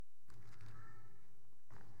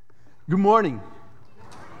Good morning.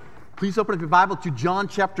 Please open up your Bible to John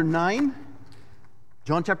chapter 9.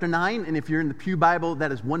 John chapter 9, and if you're in the Pew Bible,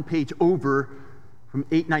 that is one page over from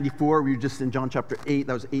 894. We were just in John chapter 8,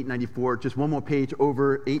 that was 894. Just one more page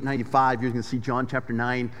over, 895, you're going to see John chapter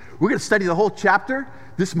 9. We're going to study the whole chapter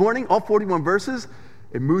this morning, all 41 verses.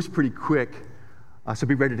 It moves pretty quick, so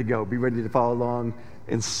be ready to go. Be ready to follow along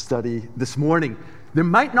and study this morning. There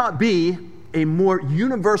might not be a more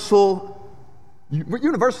universally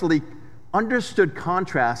understood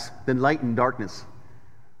contrast than light and darkness.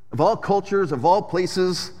 Of all cultures, of all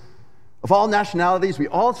places, of all nationalities, we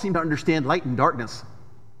all seem to understand light and darkness.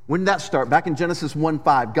 When did that start? Back in Genesis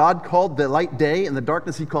 1:5. God called the light day, and the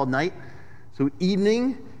darkness he called night. So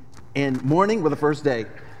evening and morning were the first day.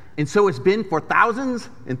 And so it's been for thousands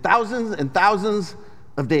and thousands and thousands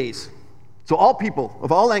of days. So all people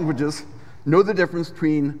of all languages know the difference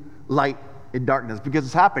between light and darkness because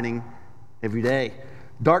it's happening every day.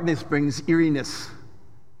 Darkness brings eeriness,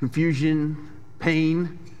 confusion,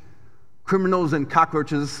 pain. Criminals and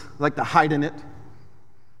cockroaches like to hide in it.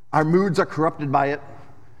 Our moods are corrupted by it.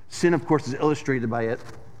 Sin, of course, is illustrated by it.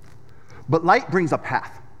 But light brings a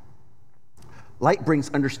path. Light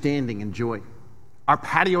brings understanding and joy. Our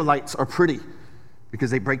patio lights are pretty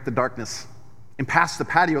because they break the darkness. And past the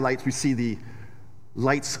patio lights, we see the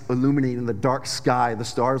lights illuminating the dark sky, the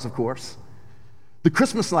stars, of course. The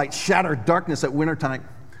Christmas lights shatter darkness at wintertime.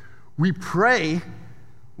 We pray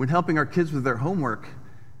when helping our kids with their homework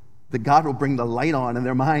that God will bring the light on in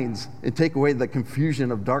their minds and take away the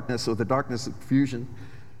confusion of darkness or the darkness of confusion.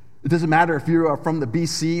 It doesn't matter if you are from the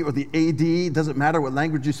BC or the AD. It doesn't matter what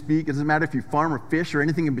language you speak. It doesn't matter if you farm or fish or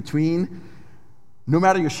anything in between. No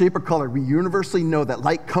matter your shape or color, we universally know that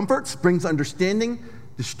light comforts, brings understanding,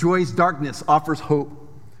 destroys darkness, offers hope,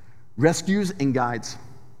 rescues, and guides.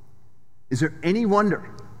 Is there any wonder,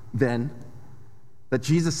 then, that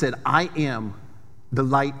Jesus said, "I am the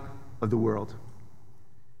light of the world"?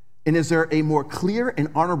 And is there a more clear and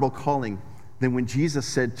honorable calling than when Jesus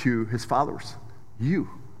said to his followers, "You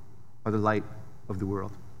are the light of the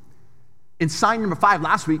world"? In sign number 5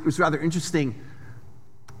 last week, it was rather interesting.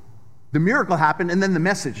 The miracle happened, and then the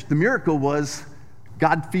message. The miracle was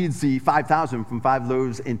God feeds the 5,000 from 5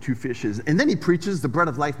 loaves and 2 fishes. And then he preaches the bread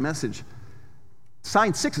of life message.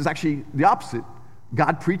 Sign 6 is actually the opposite.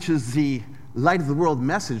 God preaches the light of the world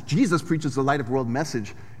message. Jesus preaches the light of the world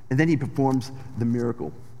message, and then he performs the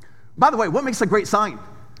miracle. By the way, what makes a great sign?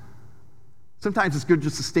 Sometimes it's good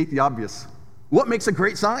just to state the obvious. What makes a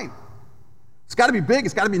great sign? It's got to be big,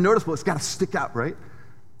 it's got to be noticeable, it's got to stick out, right?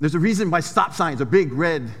 There's a reason why stop signs are big,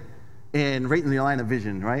 red, and right in the line of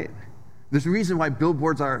vision, right? There's a reason why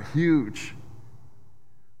billboards are huge.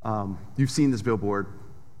 You've seen this billboard.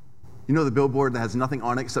 You know the billboard that has nothing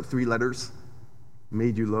on it except 3 letters?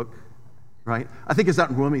 Made you look, right? I think it's out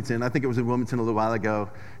in Wilmington. I think it was in Wilmington a little while ago.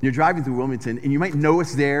 You're driving through Wilmington, and you might know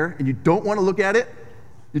it's there, and you don't want to look at it.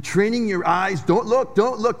 You're training your eyes. Don't look,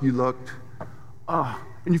 don't look. You looked. Oh,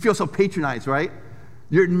 and you feel so patronized, right?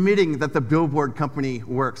 You're admitting that the billboard company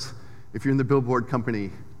works. If you're in the billboard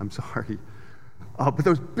company, I'm sorry. But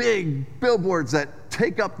those big billboards that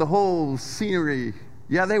take up the whole scenery,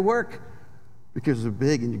 yeah, they work. Because they're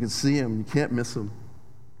big and you can see them, you can't miss them.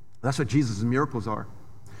 That's what Jesus' miracles are.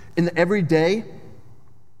 In the everyday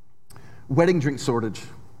wedding drink shortage,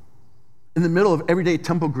 in the middle of everyday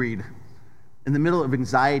temple greed, in the middle of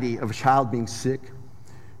anxiety of a child being sick,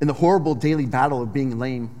 in the horrible daily battle of being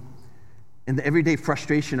lame, in the everyday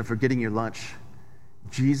frustration of forgetting your lunch,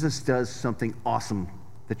 Jesus does something awesome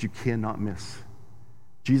that you cannot miss.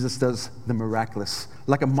 Jesus does the miraculous.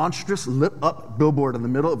 Like a monstrous lit-up billboard in the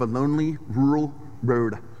middle of a lonely, rural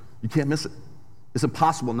road. You can't miss it. It's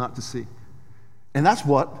impossible not to see. And that's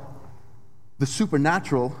what the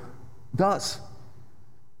supernatural does.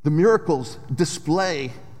 The miracles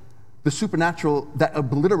display the supernatural that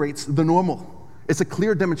obliterates the normal. It's a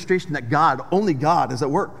clear demonstration that God, only God, is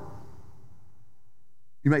at work.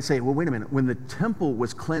 You might say, well, wait a minute. When the temple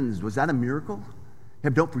was cleansed, was that a miracle?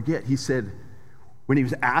 Yeah, don't forget, he said, when he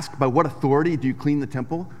was asked, by what authority do you clean the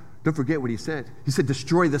temple? Don't forget what he said. He said,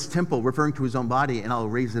 destroy this temple, referring to his own body, and I'll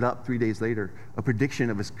raise it up 3 days later. A prediction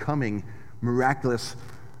of his coming miraculous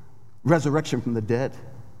resurrection from the dead.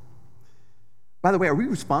 By the way, are we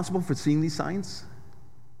responsible for seeing these signs?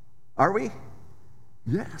 Are we?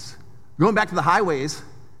 Yes. Going back to the highways,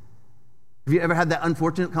 have you ever had that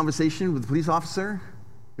unfortunate conversation with a police officer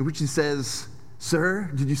in which he says, "Sir,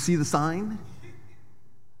 did you see the sign?"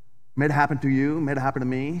 May have happened to you, may have happened to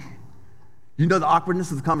me. You know the awkwardness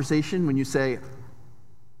of the conversation when you say,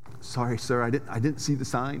 "Sorry, sir, I didn't see the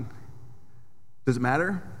sign." Does it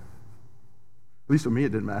matter? At least for me,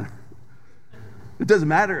 it didn't matter. It doesn't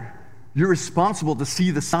matter. You're responsible to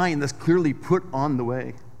see the sign that's clearly put on the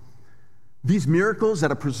way. These miracles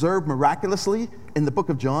that are preserved miraculously in the book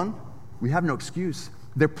of John, we have no excuse.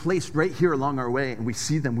 They're placed right here along our way, and we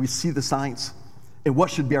see them. We see the signs. And what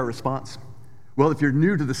should be our response? Well, if you're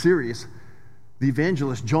new to the series, the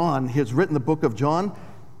evangelist John has written the book of John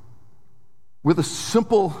with a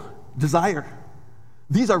simple desire.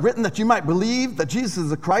 These are written that you might believe that Jesus is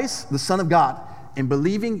the Christ, the Son of God, and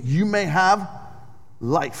believing you may have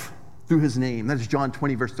life through his name. That is John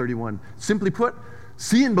 20, verse 31. Simply put,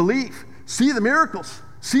 see and believe. See the miracles.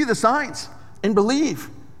 See the signs and believe.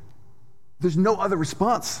 There's no other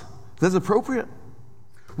response that's appropriate.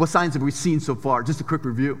 What signs have we seen so far? Just a quick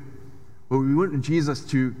review. Well, we went with Jesus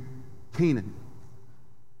to Canaan,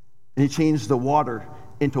 and he changed the water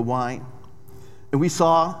into wine. And we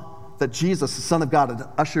saw that Jesus, the Son of God, had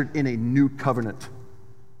ushered in a new covenant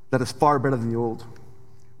that is far better than the old.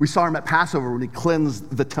 We saw him at Passover when he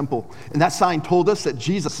cleansed the temple. And that sign told us that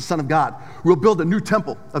Jesus, the Son of God, will build a new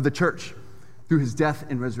temple of the church through his death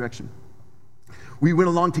and resurrection. We went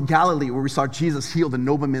along to Galilee where we saw Jesus heal the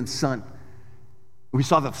nobleman's son. We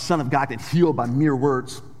saw that the Son of God could heal by mere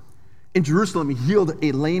words. In Jerusalem, he healed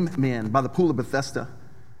a lame man by the pool of Bethesda.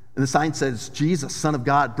 And the sign says, Jesus, Son of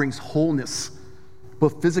God, brings wholeness,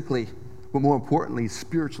 both physically, but more importantly,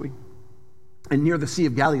 spiritually. And near the Sea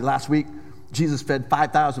of Galilee last week, Jesus fed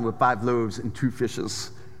 5,000 with 5 loaves and 2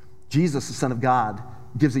 fishes. Jesus, the Son of God,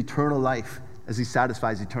 gives eternal life as he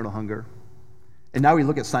satisfies eternal hunger. And now we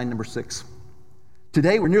look at sign number 6.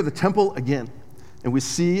 Today, we're near the temple again, and we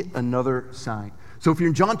see another sign. So if you're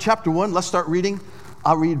in John chapter 1, let's start reading.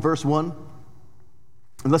 I'll read verse 1,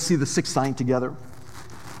 and let's see the 6th sign together.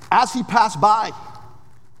 As he passed by,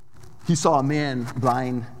 he saw a man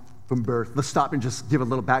blind from birth. Let's stop and just give a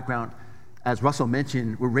little background. As Russell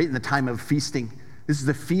mentioned, we're right in the time of feasting. This is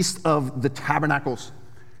the Feast of the Tabernacles.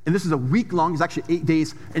 And this is a week-long, it's actually 8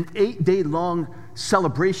 days, an 8-day-long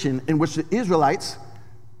celebration in which the Israelites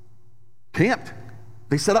camped.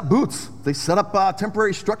 They set up booths. They set up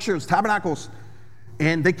temporary structures, tabernacles,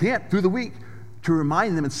 and they camped through the week to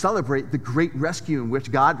remind them and celebrate the great rescue in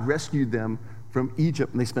which God rescued them from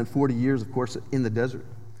Egypt. And they spent 40 years, of course, in the desert.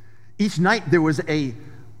 Each night there was a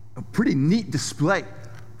pretty neat display.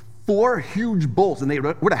 4 huge bowls, and they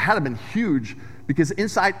would have had to been huge because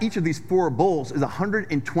inside each of these 4 bowls is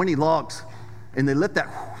 120 logs, and they lit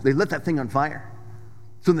that thing on fire.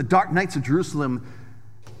 So in the dark nights of Jerusalem,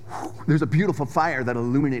 there's a beautiful fire that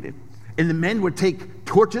illuminated. And the men would take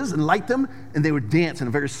torches and light them, and they would dance in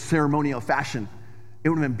a very ceremonial fashion. It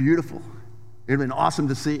would have been beautiful. It would have been awesome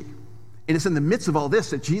to see. And it's in the midst of all this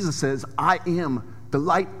that Jesus says, I am the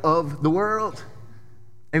light of the world.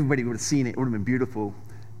 Everybody would have seen it. It would have been beautiful,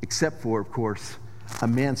 except for, of course, a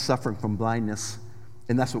man suffering from blindness.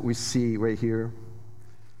 And that's what we see right here.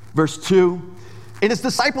 Verse 2, and his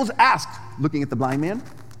disciples asked, looking at the blind man,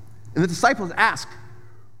 and the disciples asked,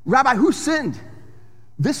 Rabbi, who sinned,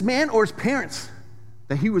 this man or his parents,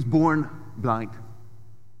 that he was born blind?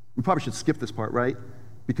 We probably should skip this part, right?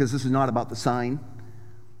 Because this is not about the sign.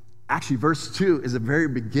 Actually, verse 2 is the very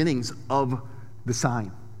beginnings of the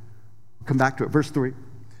sign. We'll come back to it. Verse 3.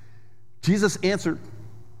 Jesus answered,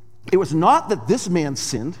 it was not that this man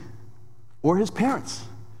sinned or his parents,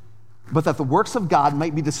 but that the works of God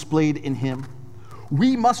might be displayed in him.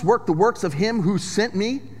 We must work the works of him who sent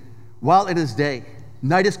me while it is day.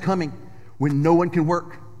 Night is coming when no one can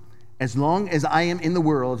work. As long as I am in the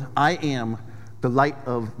world, I am the light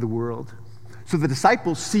of the world. So the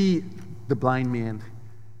disciples see the blind man,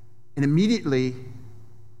 and immediately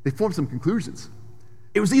they form some conclusions.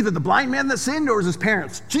 It was either the blind man that sinned or it was his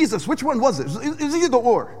parents. Jesus, which one was it? It was either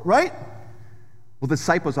or, right? Well, the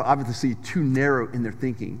disciples are obviously too narrow in their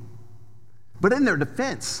thinking. But in their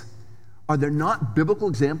defense, are there not biblical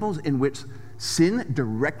examples in which sin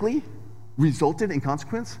directly resulted in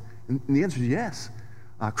consequence? And the answer is yes.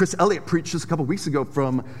 Chris Elliott preached just a couple weeks ago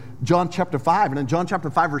from John chapter 5. And in John chapter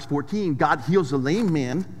 5, verse 14, God heals the lame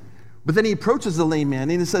man. But then he approaches the lame man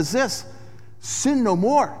and he says this, sin no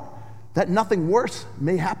more, that nothing worse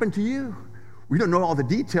may happen to you. We don't know all the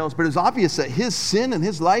details, but it's obvious that his sin and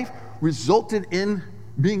his life resulted in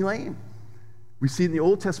being lame. We see in the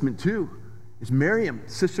Old Testament too, is Miriam,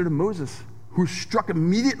 sister to Moses, who was struck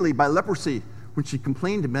immediately by leprosy when she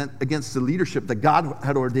complained against the leadership that God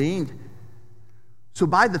had ordained. So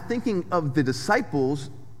by the thinking of the disciples,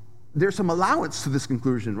 there's some allowance to this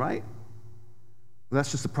conclusion, right? Well,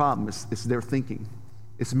 that's just the problem. It's their thinking.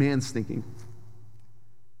 It's man's thinking.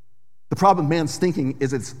 The problem with man's thinking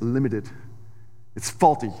is it's limited. It's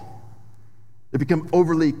faulty. It becomes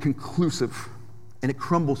overly conclusive, and it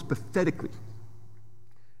crumbles pathetically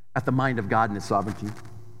at the mind of God and his sovereignty.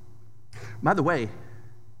 By the way,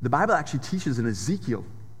 the Bible actually teaches in Ezekiel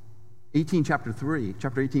 18, chapter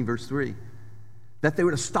 18, verse 3, that they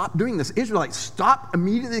were to stop doing this. Israelites, stop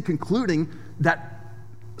immediately concluding that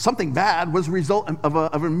something bad was a result of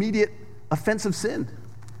an immediate offensive sin.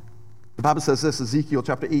 The Bible says this, Ezekiel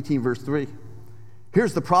chapter 18, verse 3.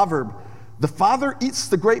 Here's the proverb: the father eats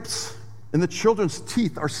the grapes, and the children's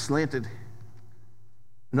teeth are slanted.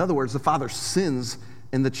 In other words, the father sins,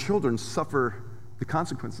 and the children suffer the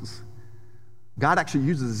consequences. God actually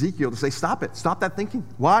uses Ezekiel to say, stop it. Stop that thinking.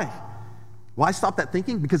 Why? Why stop that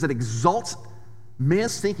thinking? Because it exalts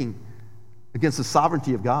man's thinking against the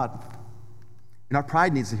sovereignty of God. And our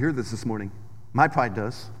pride needs to hear this morning. My pride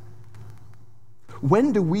does.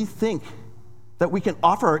 When do we think that we can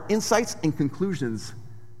offer our insights and conclusions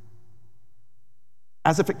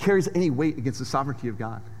as if it carries any weight against the sovereignty of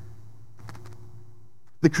God?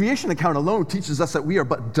 The creation account alone teaches us that we are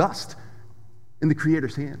but dust in the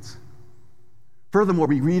Creator's hands. Furthermore,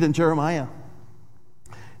 we read in Jeremiah.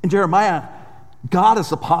 In Jeremiah, God is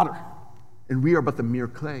the potter, and we are but the mere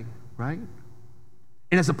clay, right?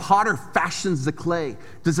 And as the potter fashions the clay,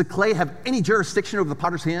 does the clay have any jurisdiction over the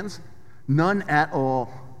potter's hands? None at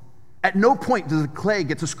all. At no point does the clay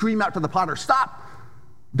get to scream out to the potter, stop!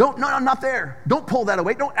 No, I'm not there. Don't pull that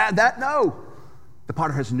away. Don't add that. No. The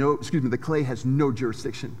clay has no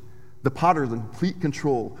jurisdiction. The potter is in complete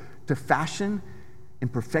control to fashion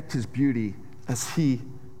and perfect his beauty as he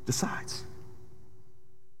decides.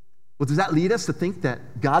 Well, does that lead us to think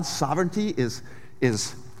that God's sovereignty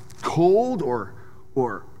is cold or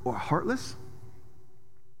heartless?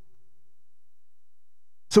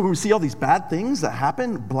 So when we see all these bad things that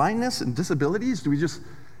happen, blindness and disabilities, do we just,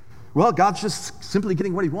 well, God's just simply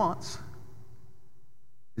getting what he wants?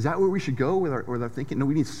 Is that where we should go with our thinking? No,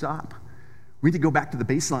 we need to stop. We need to go back to the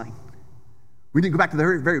baseline. We need to go back to the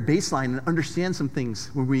very, very baseline and understand some things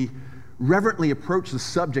when we reverently approach the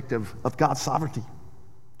subject of God's sovereignty.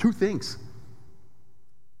 Two things.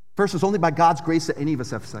 First, it's only by God's grace that any of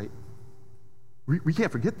us have sight. We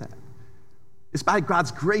can't forget that. It's by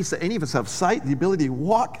God's grace that any of us have sight, the ability to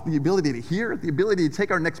walk, the ability to hear, the ability to take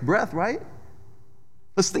our next breath, right?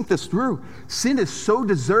 Let's think this through. Sin is so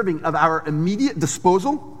deserving of our immediate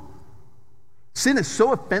disposal. Sin is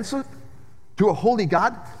so offensive to a holy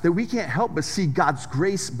God that we can't help but see God's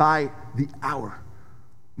grace by the hour,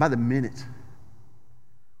 by the minute.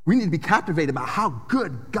 We need to be captivated by how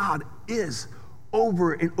good God is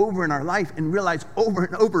over and over in our life and realize over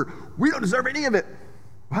and over we don't deserve any of it,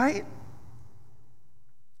 right?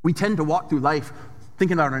 We tend to walk through life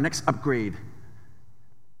thinking about our next upgrade.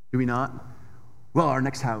 Do we not? Well, our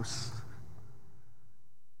next house,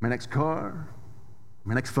 my next car,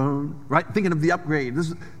 my next phone, right? Thinking of the upgrade.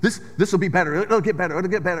 This will be better. It'll get better. It'll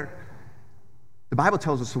get better. The Bible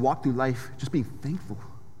tells us to walk through life just being thankful,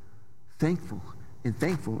 thankful, and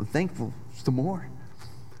thankful, and thankful some more.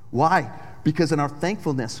 Why? Because in our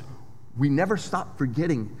thankfulness, we never stop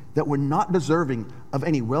forgetting that we're not deserving of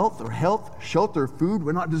any wealth or health, shelter, food.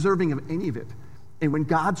 We're not deserving of any of it. And when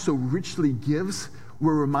God so richly gives,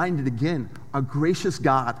 we're reminded again, our gracious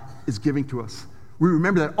God is giving to us. We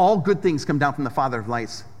remember that all good things come down from the Father of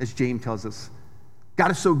lights, as James tells us.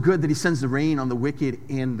 God is so good that he sends the rain on the wicked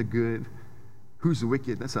and the good. Who's the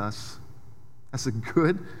wicked? That's us. That's the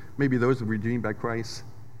good. Maybe those who are redeemed by Christ.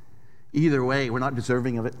 Either way, we're not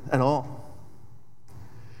deserving of it at all.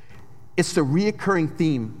 It's the reoccurring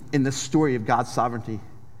theme in the story of God's sovereignty.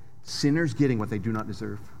 Sinners getting what they do not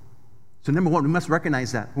deserve. So number one, we must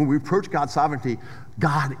recognize that. When we approach God's sovereignty,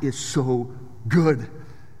 God is so good.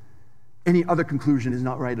 Any other conclusion is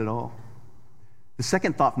not right at all. The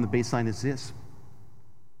second thought from the baseline is this.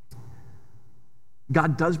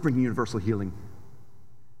 God does bring universal healing,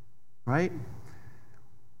 right?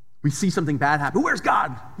 We see something bad happen. Where's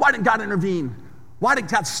God? Why didn't God intervene? Why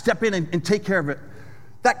didn't God step in and take care of it?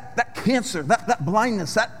 That cancer, that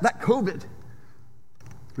blindness, that COVID.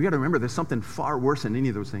 We got to remember there's something far worse than any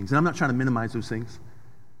of those things. And I'm not trying to minimize those things.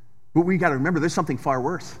 But we got to remember there's something far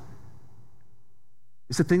worse.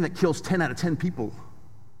 It's the thing that kills 10 out of 10 people,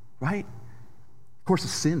 right? Of course,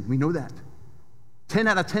 it's sin. We know that. 10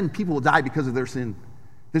 out of 10 people will die because of their sin.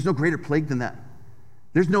 There's no greater plague than that.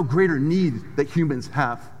 There's no greater need that humans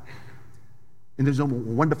have. And there's no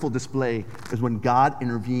wonderful display as when God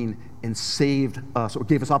intervened and saved us, or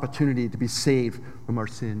gave us opportunity to be saved from our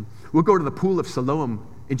sin. We'll go to the pool of Siloam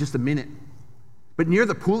in just a minute. But near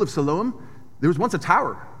the pool of Siloam, there was once a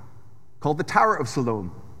tower called the Tower of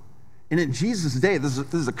Siloam. And in Jesus' day, this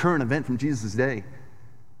is a current event from Jesus' day,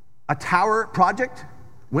 a tower project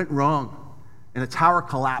went wrong, and the tower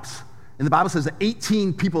collapsed. And the Bible says that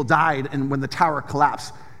 18 people died when the tower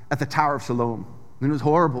collapsed at the Tower of Siloam. And it was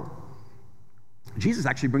horrible. Jesus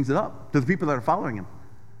actually brings it up to the people that are following him.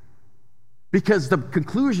 Because the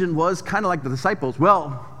conclusion was kind of like the disciples,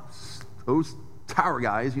 well, those tower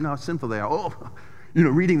guys, you know how sinful they are. Oh, you know,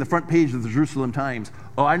 reading the front page of the Jerusalem Times.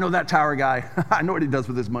 Oh, I know that tower guy. I know what he does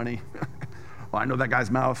with his money. Oh, I know that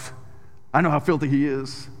guy's mouth. I know how filthy he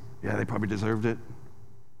is. Yeah, they probably deserved it.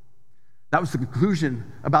 That was the conclusion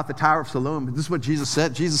about the Tower of Siloam. This is what Jesus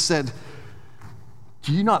said. Jesus said,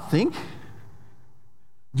 do you not think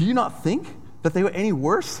that they were any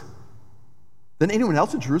worse than anyone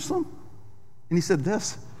else in Jerusalem? And he said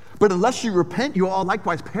this, but unless you repent, you will all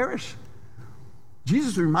likewise perish.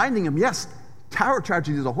 Jesus is reminding him, yes, tower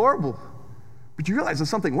tragedies are horrible, but you realize there's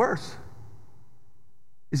something worse.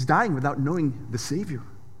 It's dying without knowing the Savior.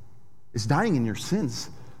 It's dying in your sins.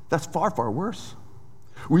 That's far, far worse.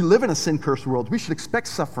 We live in a sin-cursed world. We should expect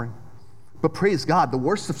suffering. But praise God, the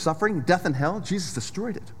worst of suffering, death and hell, Jesus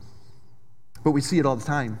destroyed it. But we see it all the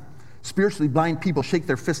time. Spiritually blind people shake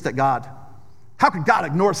their fist at God. How could God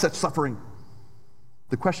ignore such suffering?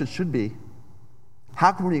 The question should be,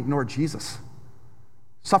 how can we ignore Jesus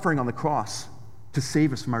suffering on the cross to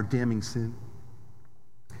save us from our damning sin?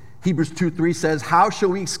 Hebrews 2:3 says, how shall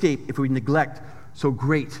we escape if we neglect so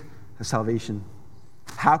great a salvation?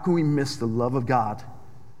 How can we miss the love of God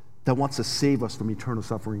that wants to save us from eternal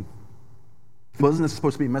suffering? Wasn't this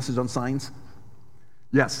supposed to be a message on signs?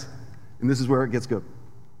 Yes, and this is where it gets good.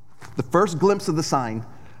 The first glimpse of the sign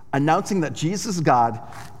announcing that Jesus is God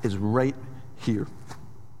is right here.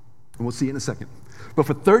 And we'll see in a second. But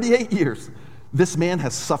for 38 years, this man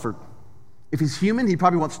has suffered. If he's human, he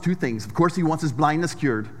probably wants two things. Of course, he wants his blindness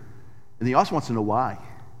cured, and he also wants to know why.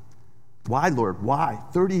 Why, Lord? Why?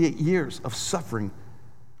 38 years of suffering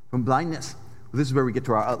from blindness. Well, this is where we get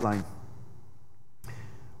to our outline.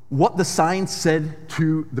 What the sign said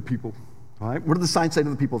to the people. All right? What did the sign say to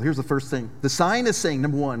the people? Here's the first thing. The sign is saying,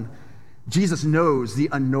 number one, Jesus knows the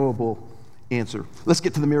unknowable answer. Let's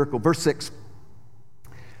get to the miracle. Verse 6.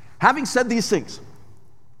 Having said these things,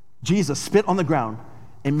 Jesus spit on the ground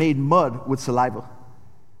and made mud with saliva.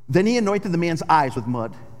 Then he anointed the man's eyes with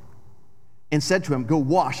mud and said to him, go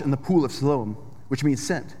wash in the pool of Siloam, which means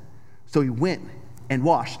sent. So he went and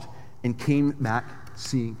washed and came back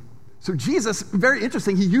seeing. So Jesus, very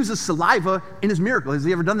interesting, he uses saliva in his miracle. Has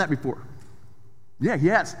he ever done that before? Yeah, he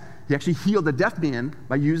has. He actually healed a deaf man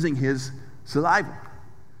by using his saliva.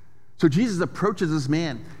 So Jesus approaches this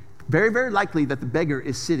man. Very, very likely that the beggar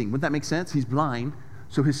is sitting. Wouldn't that make sense? He's blind,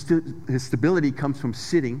 so his stability comes from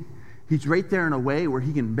sitting. He's right there in a way where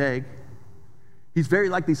he can beg. He's very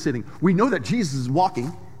likely sitting. We know that Jesus is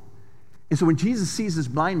walking. And so when Jesus sees this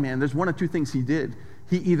blind man, there's one of two things he did.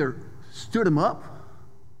 He either stood him up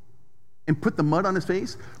and put the mud on his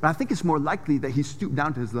face, but I think it's more likely that he stooped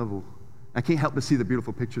down to his level. I can't help but see the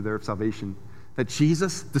beautiful picture there of salvation. That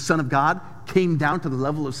Jesus, the Son of God, came down to the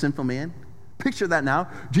level of sinful man. Picture that now.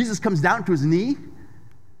 Jesus comes down to his knee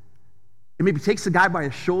and maybe takes the guy by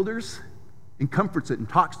his shoulders and comforts it and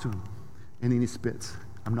talks to him. And then he spits.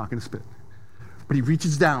 I'm not going to spit. But he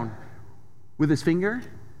reaches down with his finger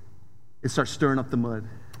and starts stirring up the mud.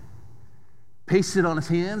 Pastes it on his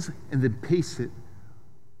hands and then pastes it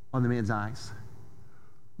on the man's eyes.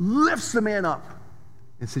 Lifts the man up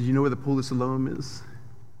and says, you know where the pool of Siloam is?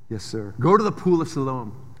 Yes, sir. Go to the pool of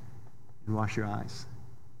Siloam and wash your eyes.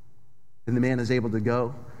 And the man is able to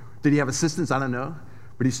go. Did he have assistance? I don't know.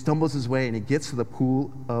 But he stumbles his way and he gets to the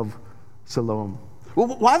pool of Siloam. Well,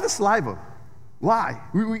 why the saliva? Why?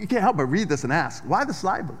 We can't help but read this and ask, why the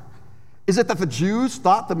saliva? Is it that the Jews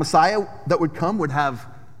thought the Messiah that would come would have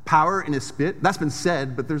power in his spit? That's been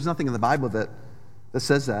said, but there's nothing in the Bible that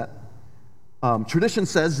says that. Tradition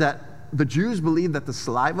says that the Jews believed that the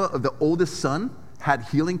saliva of the oldest son had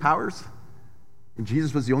healing powers, and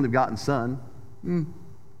Jesus was the only begotten son.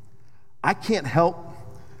 I can't help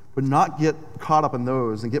but not get caught up in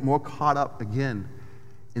those and get more caught up again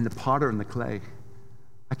in the potter and the clay.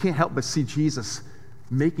 I can't help but see Jesus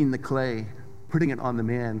making the clay, putting it on the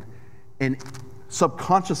man, and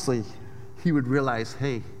subconsciously he would realize,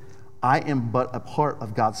 hey, I am but a part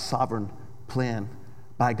of God's sovereign plan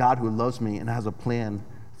by God who loves me and has a plan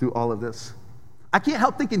through all of this. I can't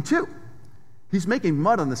help thinking too, he's making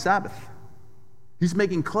mud on the Sabbath. He's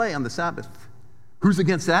making clay on the Sabbath. Who's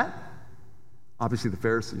against that? Obviously the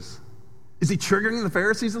Pharisees. Is he triggering the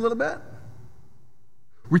Pharisees a little bit?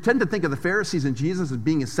 We tend to think of the Pharisees and Jesus as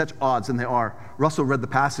being in such odds, and they are. Russell read the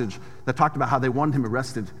passage that talked about how they wanted him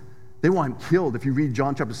arrested. They want him killed. If you read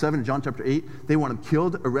John chapter 7 and John chapter 8, they want him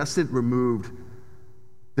killed, arrested, removed.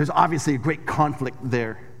 There's obviously a great conflict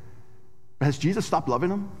there. But has Jesus stopped loving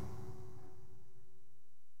them?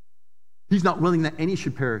 He's not willing that any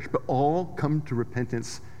should perish, but all come to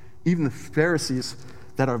repentance even the Pharisees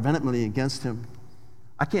that are vehemently against him.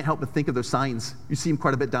 I can't help but think of those signs. You see them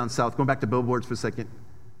quite a bit down south. Going back to billboards for a second.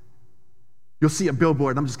 You'll see a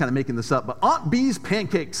billboard, I'm just kind of making this up, but Aunt Bee's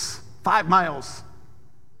Pancakes, 5 miles,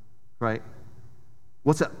 right?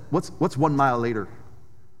 What's that? What's 1 mile later?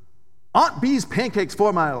 Aunt Bee's Pancakes,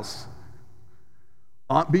 4 miles.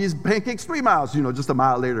 Aunt Bee's Pancakes, 3 miles, just a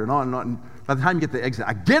mile later, and on and on. And by the time you get to the exit,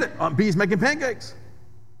 I get it, Aunt Bee's making pancakes.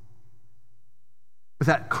 But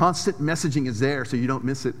that constant messaging is there so you don't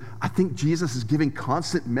miss it. I think Jesus is giving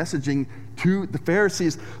constant messaging to the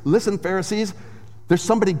Pharisees. Listen, Pharisees, there's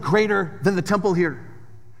somebody greater than the temple here.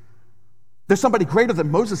 There's somebody greater than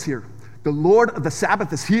Moses here. The Lord of the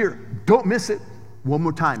Sabbath is here. Don't miss it. One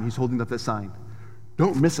more time, he's holding up this sign.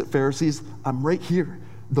 Don't miss it, Pharisees. I'm right here.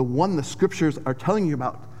 The one the scriptures are telling you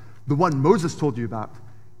about, the one Moses told you about,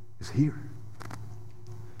 is here.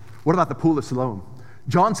 What about the pool of Siloam?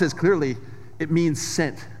 John says clearly it means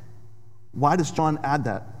sent. Why does John add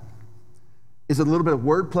that? Is it a little bit of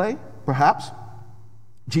wordplay, perhaps?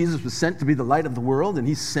 Jesus was sent to be the light of the world, and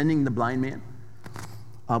he's sending the blind man.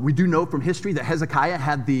 We do know from history that Hezekiah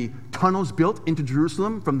had the tunnels built into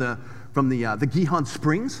Jerusalem from the Gihon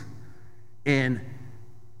Springs, and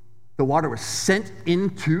the water was sent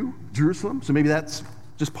into Jerusalem, so maybe that's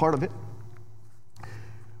just part of it.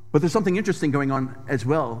 But there's something interesting going on as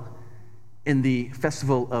well in the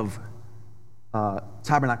festival of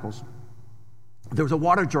Tabernacles. There was a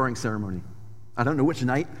water drawing ceremony. I don't know which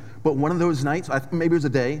night, but one of those nights, maybe it was a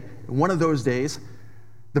day, one of those days,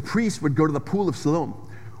 the priest would go to the pool of Siloam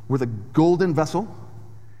with a golden vessel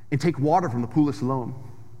and take water from the pool of Siloam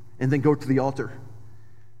and then go to the altar.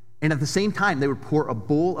 And at the same time, they would pour a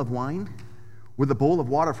bowl of wine with a bowl of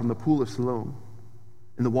water from the pool of Siloam.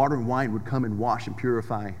 And the water and wine would come and wash and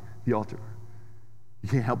purify the altar. You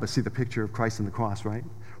can't help but see the picture of Christ on the cross, right?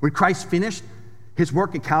 When Christ finished his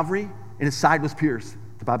work at Calvary and his side was pierced,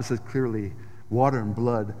 the Bible says clearly, water and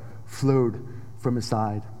blood flowed from his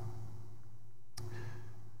side.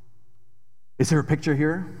 Is there a picture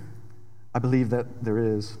here? I believe that there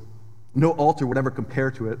is. No altar would ever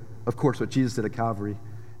compare to it, of course, what Jesus did at Calvary,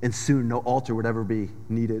 and soon no altar would ever be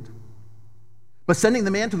needed. But sending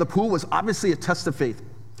the man to the pool was obviously a test of faith.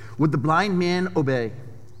 Would the blind man obey?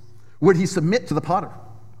 Would he submit to the potter?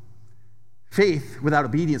 Faith without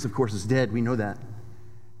obedience, of course, is dead. We know that.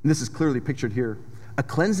 And this is clearly pictured here. A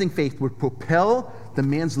cleansing faith would propel the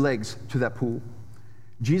man's legs to that pool.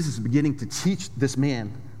 Jesus is beginning to teach this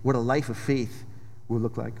man what a life of faith would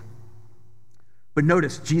look like. But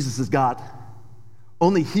notice, Jesus is God.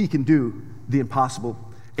 Only he can do the impossible.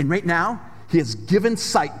 And right now, he has given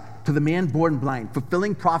sight to the man born blind,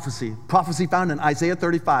 fulfilling prophecy found in Isaiah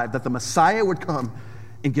 35, that the Messiah would come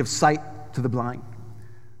and give sight to the blind.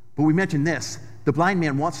 But we mentioned this, the blind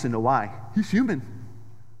man wants to know why. He's human.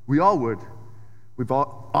 We all would. We've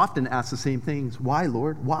all often asked the same things. Why,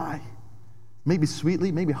 Lord? Why? Maybe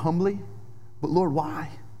sweetly, maybe humbly, but Lord, why?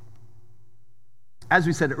 As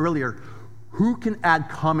we said earlier, who can add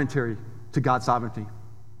commentary to God's sovereignty?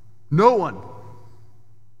 No one.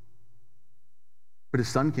 But his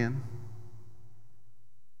son can.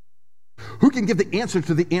 Who can give the answer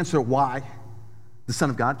to the answer why? The Son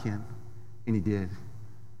of God can. And he did.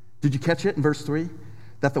 Did you catch it in verse 3?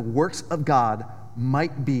 That the works of God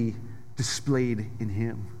might be displayed in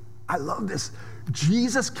him. I love this.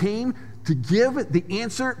 Jesus came to give the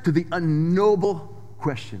answer to the unknowable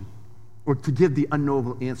question, or to give the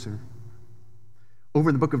unknowable answer. Over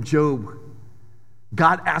in the book of Job,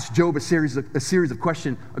 God asked Job a series of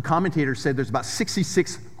questions. A commentator said there's about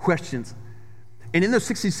 66 questions. And in those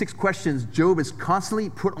 66 questions, Job is constantly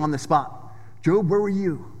put on the spot. Job, where were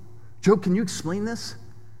you? Job, can you explain this?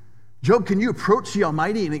 Job, can you approach the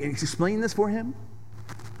Almighty and explain this for him?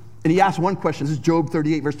 And he asked one question. This is Job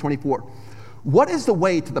 38, verse 24. What is the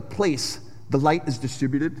way to the place the light is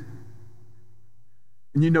distributed?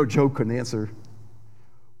 And you know Job couldn't answer.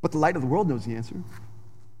 But the light of the world knows the answer.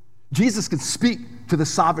 Jesus can speak to the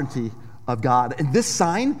sovereignty of God. And this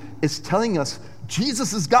sign is telling us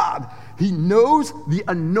Jesus is God. He knows the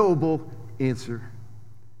unknowable answer.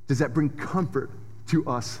 Does that bring comfort to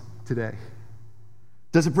us today?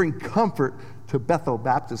 Does it bring comfort to Bethel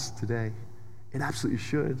Baptist today? It absolutely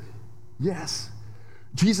should. Yes.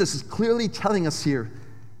 Jesus is clearly telling us here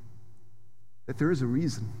that there is a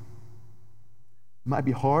reason. It might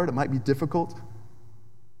be hard, it might be difficult,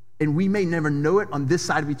 and we may never know it on this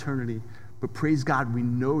side of eternity, but praise God, we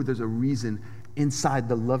know there's a reason inside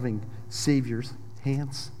the loving Savior's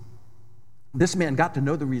hands. This man got to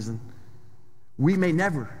know the reason. We may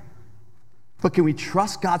never. But can we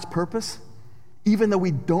trust God's purpose even though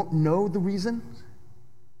we don't know the reason?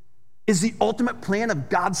 Is the ultimate plan of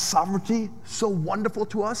God's sovereignty so wonderful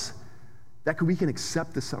to us that we can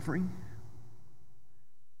accept the suffering?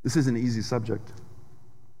 This is an easy subject.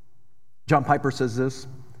 John Piper says this: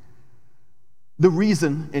 the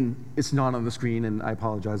reason, and it's not on the screen, and I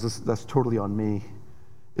apologize, that's totally on me.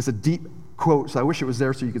 It's a deep quote, so I wish it was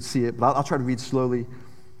there so you could see it, but I'll try to read slowly.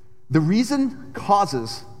 The reason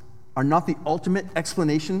causes are not the ultimate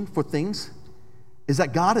explanation for things is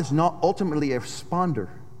that God is not ultimately a responder,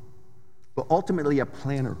 but ultimately a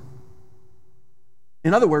planner.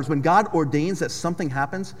 In other words, when God ordains that something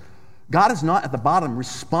happens, God is not at the bottom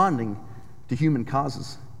responding to human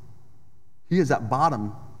causes. He is at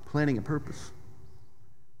bottom planning a purpose.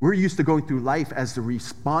 We're used to going through life as the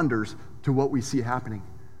responders to what we see happening.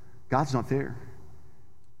 God's not there.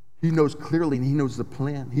 He knows clearly, and he knows the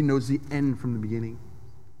plan. He knows the end from the beginning.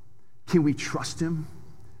 Can we trust him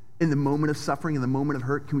in the moment of suffering, in the moment of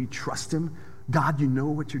hurt? Can we trust him? God, you know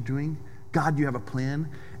what you're doing. God, you have a plan.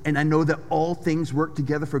 And I know that all things work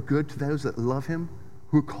together for good to those that love him,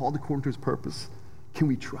 who are called according to his purpose. Can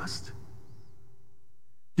we trust? Do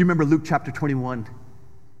you remember Luke chapter 21?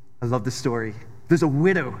 I love this story. There's a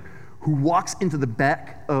widow who walks into the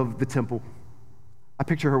back of the temple. I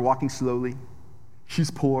picture her walking slowly. She's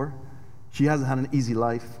poor. She hasn't had an easy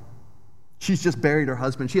life. She's just buried her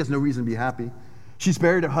husband. She has no reason to be happy. She's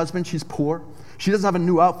buried her husband. She's poor. She doesn't have a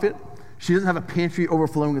new outfit. She doesn't have a pantry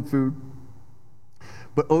overflowing with food.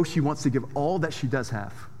 But oh, she wants to give all that she does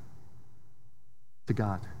have to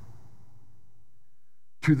God.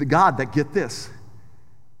 To the God that, get this,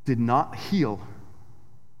 did not heal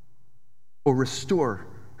or restore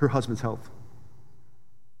her husband's health.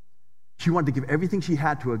 She wanted to give everything she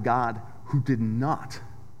had to a God who did not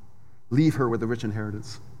leave her with a rich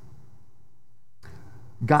inheritance.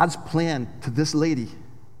 God's plan to this lady,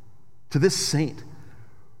 to this saint,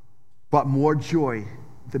 brought more joy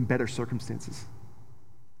than better circumstances.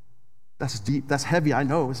 That's deep. That's heavy. I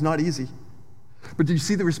know. It's not easy. But do you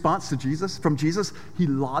see the response to Jesus? From Jesus, he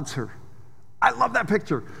lauds her. I love that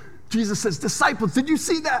picture. Jesus says, disciples, did you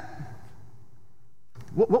see that?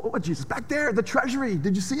 What Jesus? Back there, the treasury.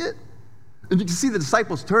 Did you see it? And you can see the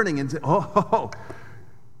disciples turning and say, that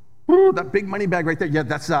big money bag right there. Yeah,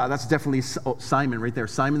 that's definitely Simon right there.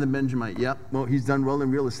 Simon the Benjamite. Yep. Well, he's done well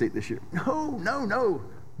in real estate this year. No,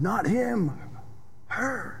 not him.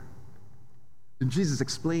 Her. And Jesus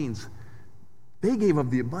explains, they gave of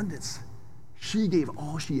the abundance. She gave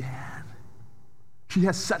all she had. She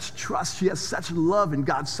has such trust. She has such love in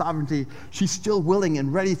God's sovereignty. She's still willing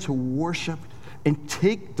and ready to worship and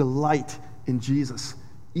take delight in Jesus,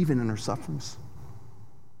 even in her sufferings.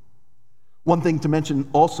 One thing to mention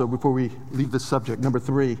also before we leave this subject, number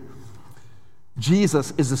 3,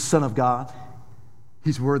 Jesus is the Son of God.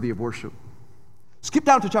 He's worthy of worship. Skip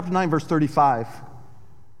down to chapter 9, verse 35.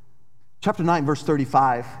 Chapter 9, verse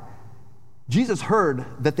 35. Jesus heard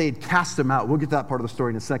that they had cast him out. We'll get to that part of the story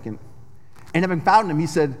in a second. And having found him, he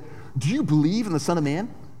said, do you believe in the Son of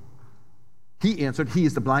Man? He answered, he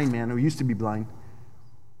is the blind man who used to be blind.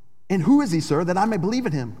 And who is he, sir, that I may believe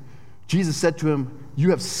in him? Jesus said to him, you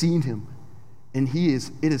have seen him, and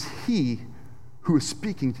it is he who is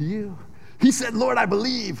speaking to you. He said, Lord, I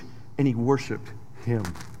believe, and he worshiped him.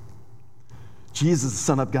 Jesus, the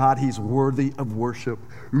Son of God, he's worthy of worship.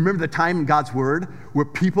 Remember the time in God's word where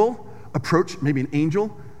people approached maybe an angel,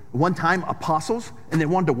 one time apostles, and they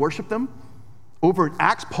wanted to worship them? Over in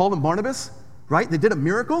Acts, Paul and Barnabas, right? They did a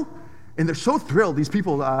miracle, and they're so thrilled. These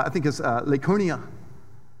people, I think it's Lycaonia.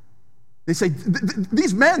 They say,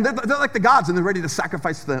 these men, they're like the gods, and they're ready to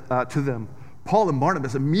sacrifice to them. Paul and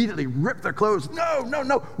Barnabas immediately rip their clothes.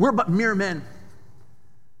 No, we're but mere men.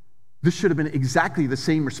 This should have been exactly the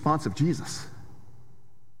same response of Jesus,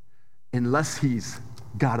 unless he's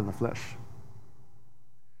God in the flesh.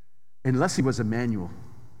 Unless he was Emmanuel,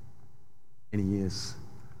 and he is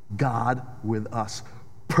God with us,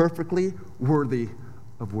 perfectly worthy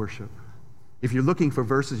of worship. If you're looking for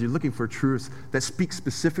verses, you're looking for truths that speak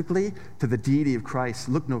specifically to the deity of Christ,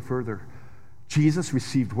 look no further. Jesus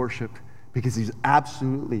received worship because he's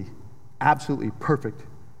absolutely perfect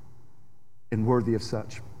and worthy of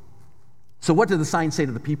such. So what did the sign say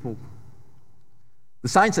to the people? The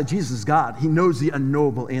sign said Jesus is God. He knows the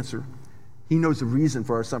unknowable answer. He knows the reason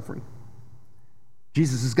for our suffering.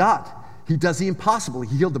 Jesus is God. He does the impossible.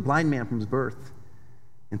 He healed the blind man from his birth.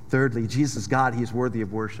 And thirdly, Jesus is God. He is worthy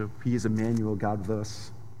of worship. He is Emmanuel, God with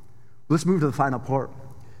us. Let's move to the final part.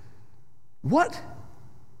 What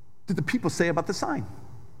did the people say about the sign?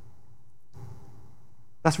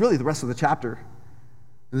 That's really the rest of the chapter.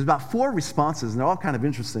 There's about 4 responses, and they're all kind of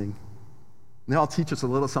interesting. And they all teach us a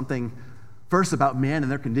little something First about man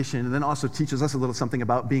and their condition, and then also teaches us a little something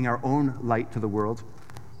about being our own light to the world.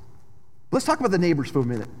 Let's talk about the neighbors for a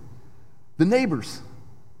minute. The neighbors,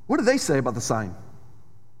 what do they say about the sign?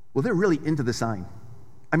 Well, they're really into the sign.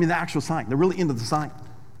 I mean, the actual sign. They're really into the sign.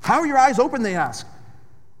 How are your eyes open, they ask.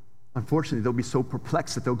 Unfortunately, they'll be so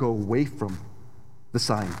perplexed that they'll go away from the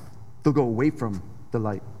sign. They'll go away from the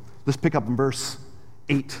light. Let's pick up in verse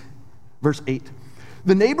 8. Verse 8.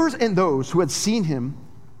 The neighbors and those who had seen him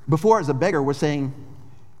before as a beggar were saying,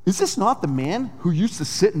 "Is this not the man who used to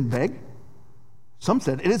sit and beg?" Some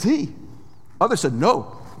said, "It is he." Others said,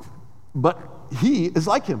 "No, but he is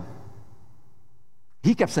like him."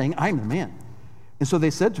 He kept saying, "I am the man." And so they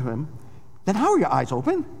said to him, "Then how are your eyes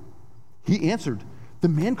open?" He answered, "The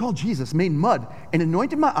man called Jesus made mud and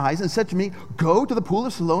anointed my eyes and said to me, 'Go to the pool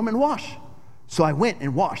of Siloam and wash.' So I went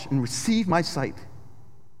and washed and received my sight."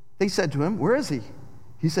 They said to him, "Where is he?"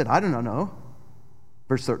 He said, "I do not know."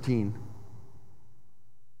 Verse 13.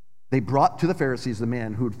 They brought to the Pharisees the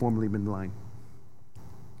man who had formerly been blind.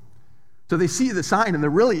 So they see the sign and they're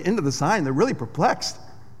really into the sign. They're really perplexed.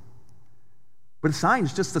 But a sign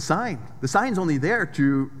is just a sign. The sign's only there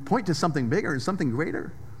to point to something bigger and something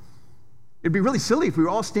greater. It'd be really silly if we were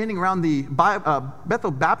all standing around the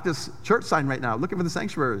Bethel Baptist Church sign right now looking for the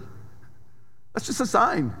sanctuary. That's just a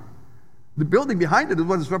sign. The building behind it is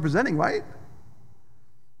what it's representing, right?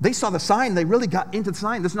 They saw the sign. They really got into the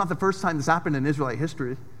sign. This is not the first time this happened in Israelite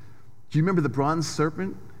history. Do you remember the bronze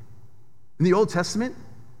serpent? In the Old Testament,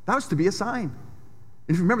 that was to be a sign. And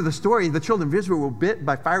if you remember the story, the children of Israel were bit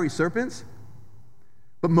by fiery serpents.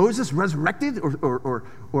 But Moses resurrected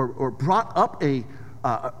or brought up a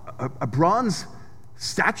bronze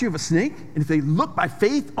statue of a snake. And if they looked by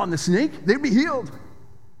faith on the snake, they'd be healed.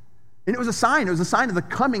 And it was a sign. It was a sign of the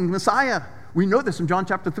coming Messiah. We know this from John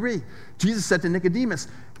chapter 3. Jesus said to Nicodemus,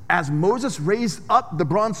 "As Moses raised up the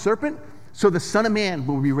bronze serpent, so the Son of Man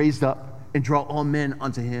will be raised up and draw all men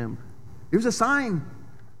unto him." It was a sign.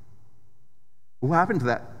 What happened to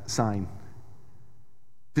that sign?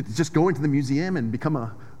 Did it just go into the museum and become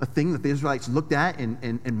a thing that the Israelites looked at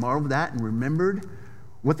and marveled at and remembered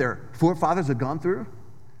what their forefathers had gone through?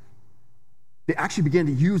 They actually began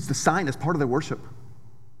to use the sign as part of their worship.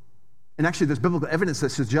 And actually, there's biblical evidence that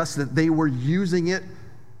suggests that they were using it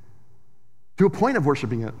to a point of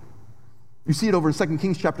worshiping it. You see it over in 2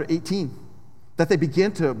 Kings chapter 18, that they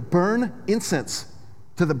began to burn incense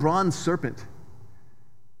to the bronze serpent.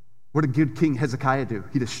 What did good King Hezekiah do?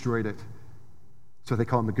 He destroyed it. So they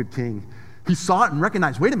call him the good king. He saw it and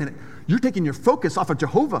recognized, wait a minute, you're taking your focus off of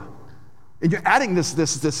Jehovah, and you're adding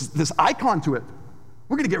this icon to it.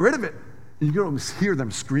 We're going to get rid of it. And you can almost hear them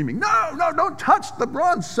screaming, "No, don't touch the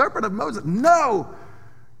bronze serpent of Moses. No,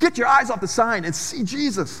 get your eyes off the sign and see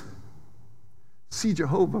Jesus. See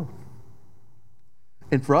Jehovah."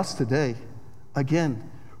 And for us today, again,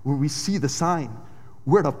 when we see the sign,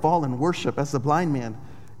 we're to fall in worship as the blind man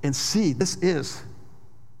and see this is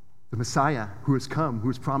the Messiah who has come, who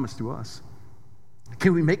is promised to us.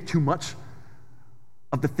 Can we make too much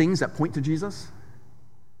of the things that point to Jesus?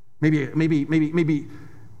 Maybe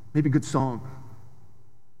a good song,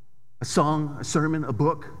 a sermon, a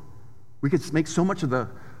book. We could make so much of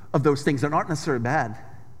those things that aren't necessarily bad.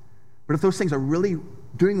 But if those things are really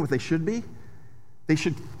doing what they should be, they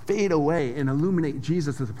should fade away and illuminate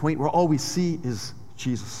Jesus to the point where all we see is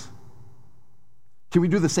Jesus. Can we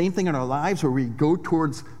do the same thing in our lives where we go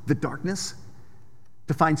towards the darkness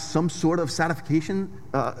to find some sort of satisfaction,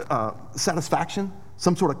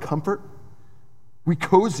 some sort of comfort? We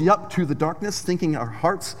cozy up to the darkness thinking our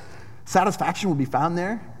heart's satisfaction will be found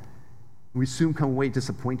there. We soon come away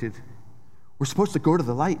disappointed. We're supposed to go to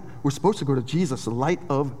the light. We're supposed to go to Jesus, the light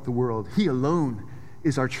of the world. He alone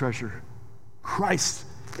is our treasure. Christ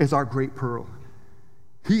is our great pearl.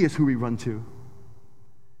 He is who we run to,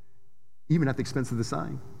 even at the expense of the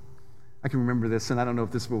sign. I can remember this, and I don't know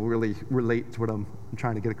if this will really relate to what I'm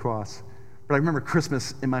trying to get across, but I remember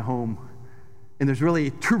Christmas in my home, and there's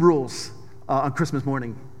really two rules on Christmas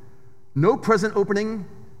morning. No present opening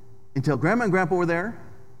until Grandma and Grandpa were there,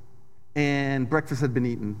 and breakfast had been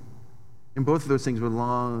eaten. And both of those things were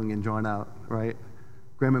long and drawn out, right?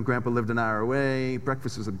 Grandma and Grandpa lived an hour away.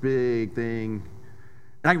 Breakfast was a big thing.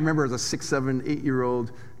 And I remember as a 6, 7,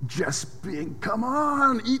 8-year-old just being, come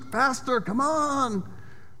on, eat faster, come on.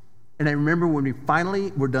 And I remember when we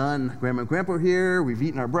finally were done, Grandma and Grandpa were here, we've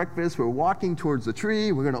eaten our breakfast, we're walking towards the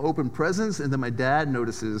tree, we're going to open presents, and then my dad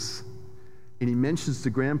notices, and he mentions to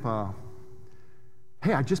Grandpa,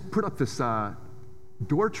 hey, I just put up this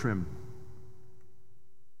door trim.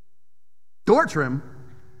 Door trim?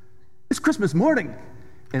 It's Christmas morning.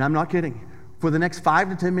 And I'm not kidding. For the next 5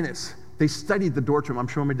 to 10 minutes, They studied the door trim. I'm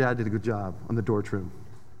sure my dad did a good job on the door trim.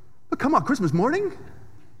 But come on, Christmas morning?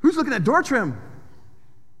 Who's looking at door trim?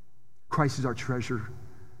 Christ is our treasure.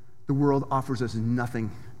 The world offers us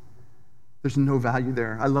nothing. There's no value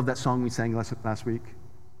there. I love that song we sang last week.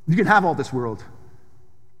 You can have all this world.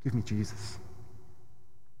 Give me Jesus.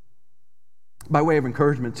 By way of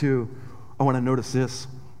encouragement, too, I want to notice this.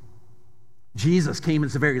 Jesus came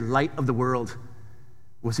as the very light of the world.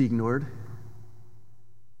 Was he ignored?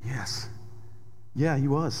 Yes. Yeah, he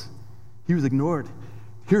was. He was ignored.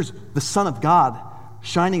 Here's the Son of God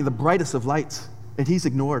shining the brightest of lights, and he's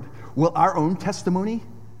ignored. Will our own testimony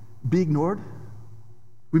be ignored?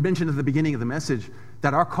 We mentioned at the beginning of the message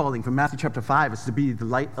that our calling from Matthew chapter 5 is to be the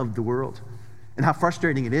light of the world. And how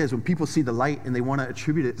frustrating it is when people see the light and they want to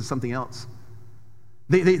attribute it to something else.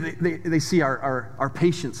 They see our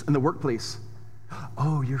patience in the workplace.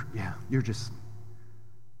 Oh, you're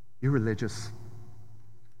religious.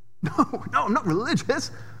 No, I'm not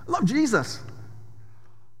religious. I love Jesus.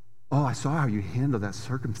 Oh, I saw how you handled that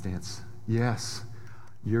circumstance. Yes,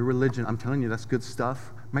 your religion, I'm telling you, that's good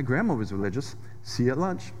stuff. My grandma was religious. See you at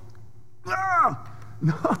lunch.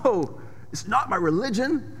 No, it's not my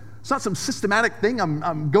religion. It's not some systematic thing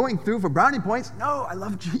I'm going through for brownie points. No, I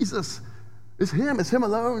love Jesus. It's him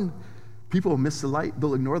alone. People will miss the light.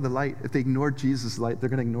 They'll ignore the light. If they ignore Jesus' light, they're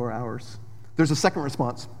going to ignore ours. There's a second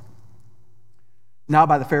response. Now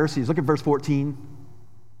by the Pharisees. Look at verse 14.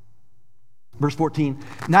 Verse 14.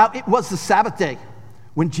 Now it was the Sabbath day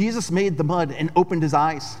when Jesus made the mud and opened his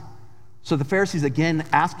eyes. So the Pharisees again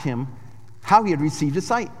asked him how he had received his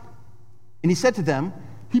sight. And he said to them,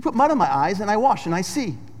 he put mud on my eyes, and I wash, and I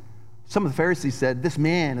see. Some of the Pharisees said, this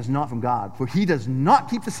man is not from God, for he does not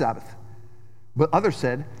keep the Sabbath. But others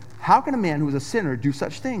said, how can a man who is a sinner do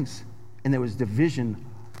such things? And there was division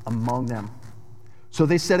among them. So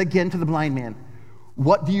they said again to the blind man,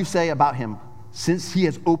 what do you say about him, since he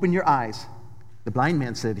has opened your eyes? The blind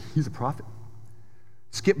man said, he's a prophet.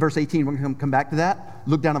 Skip verse 18, we're going to come back to that.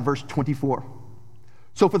 Look down at verse 24.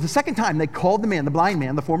 So for the second time, they called the man, the blind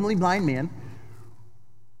man, the formerly blind man,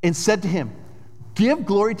 and said to him, give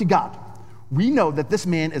glory to God. We know that this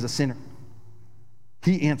man is a sinner.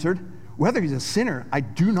 He answered, whether he's a sinner, I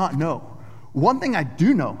do not know. One thing I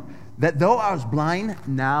do know, that though I was blind,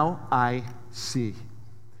 now I see.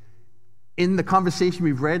 In the conversation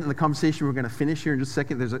we've read, and the conversation we're going to finish here in just a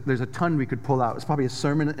second, there's a ton we could pull out. It's probably a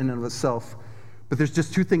sermon in and of itself. But there's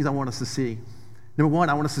just two things I want us to see. Number one,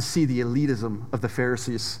 I want us to see the elitism of the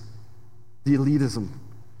Pharisees. The elitism.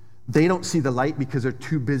 They don't see the light because they're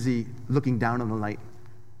too busy looking down on the light.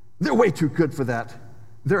 They're way too good for that.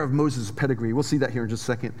 They're of Moses' pedigree. We'll see that here in just a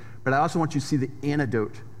second. But I also want you to see the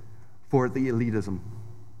antidote for the elitism.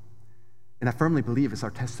 And I firmly believe it's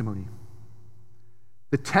our testimony.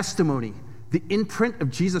 The testimony, the imprint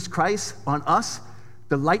of Jesus Christ on us,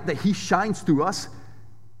 the light that he shines through us,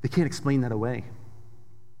 they can't explain that away.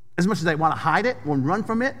 As much as they want to hide it, want to run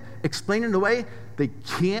from it, explain it away, they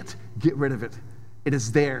can't get rid of it. It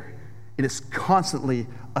is there. It is constantly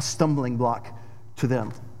a stumbling block to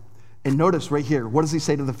them. And notice right here, what does he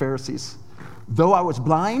say to the Pharisees? Though I was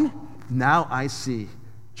blind, now I see.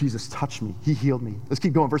 Jesus touched me. He healed me. Let's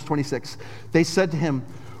keep going. Verse 26. They said to him,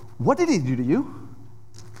 what did he do to you?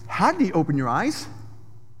 How did he open your eyes?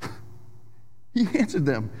 He answered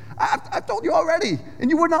them, I've told you already,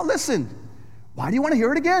 and you would not listen. Why do you want to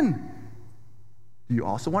hear it again? Do you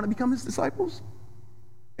also want to become his disciples?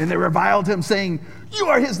 And they reviled him, saying, you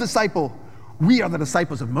are his disciple. We are the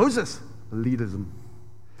disciples of Moses. Elitism.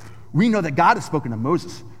 We know that God has spoken to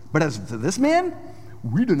Moses, but as to this man,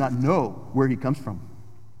 we do not know where he comes from.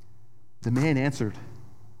 The man answered,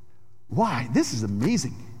 why, this is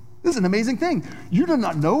amazing. This is an amazing thing. You do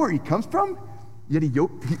not know where he comes from, yet he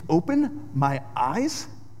opened my eyes.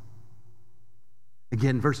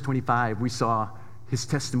 Again, verse 25, we saw his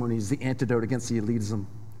testimony is the antidote against the elitism.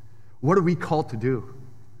 What are we called to do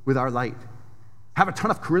with our light? Have a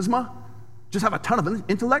ton of charisma? Just have a ton of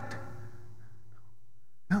intellect?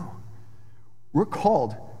 No. We're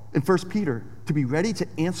called in 1 Peter to be ready to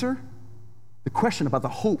answer the question about the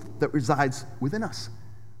hope that resides within us.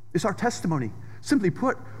 It's our testimony. Simply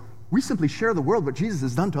put, we simply share the world what Jesus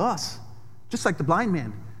has done to us. Just like the blind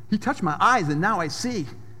man. He touched my eyes and now I see.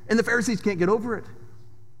 And the Pharisees can't get over it.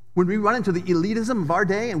 When we run into the elitism of our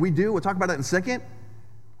day, and we do, we'll talk about that in a second,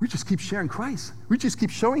 we just keep sharing Christ. We just keep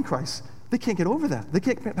showing Christ. They can't get over that. They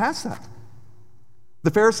can't get past that.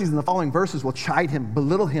 The Pharisees in the following verses will chide him,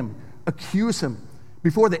 belittle him, accuse him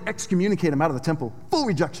before they excommunicate him out of the temple. Full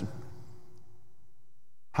rejection.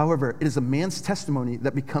 However, it is a man's testimony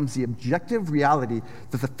that becomes the objective reality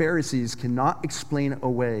that the Pharisees cannot explain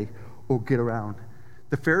away or get around.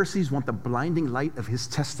 The Pharisees want the blinding light of his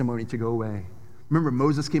testimony to go away. Remember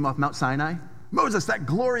Moses came off Mount Sinai? Moses, that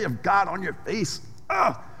glory of God on your face.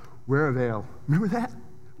 Wear a veil. Remember that?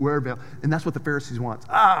 Wear a veil. And that's what the Pharisees want.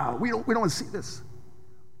 We don't want to see this.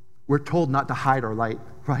 We're told not to hide our light,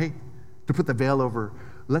 right? To put the veil over.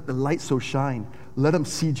 Let the light so shine. Let them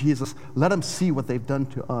see Jesus. Let them see what they've done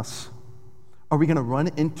to us. Are we going to run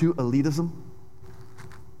into elitism?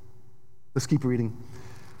 Let's keep reading.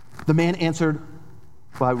 The man answered,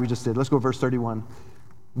 well, we just did. Let's go to verse 31.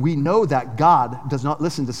 We know that God does not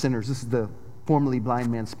listen to sinners. This is the formerly blind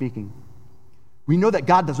man speaking. We know that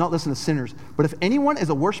God does not listen to sinners, but if anyone is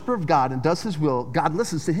a worshiper of God and does his will, God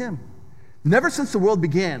listens to him. Never since the world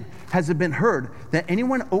began has it been heard that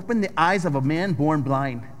anyone opened the eyes of a man born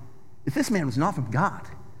blind. If this man was not from God,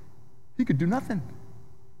 he could do nothing.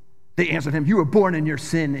 They answered him, you were born in your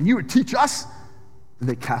sin, and you would teach us? And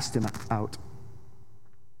they cast him out.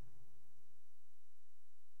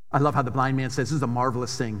 I love how the blind man says, this is a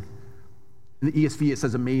marvelous thing. In the ESV, it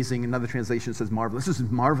says amazing. Another translation says marvelous. This is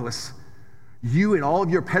marvelous. You and all of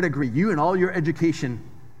your pedigree, you and all your education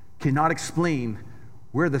cannot explain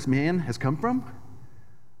where this man has come from.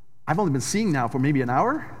 I've only been seeing now for maybe an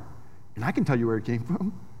hour, and I can tell you where it came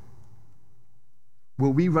from.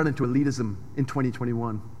 Will we run into elitism in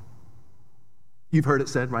 2021? You've heard it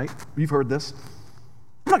said, right? You've heard this.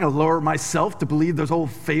 I'm not going to lower myself to believe those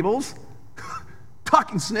old fables.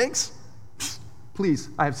 Talking snakes? Please,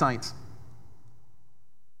 I have science.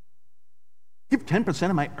 Give 10%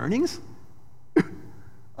 of my earnings?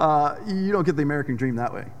 You don't get the American dream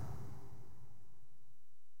that way.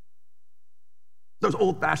 Those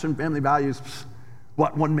old-fashioned family values,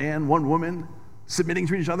 what, one man, one woman, submitting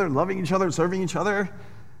to each other, loving each other, serving each other,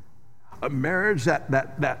 a marriage that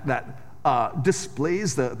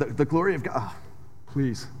displays the glory of God. Oh,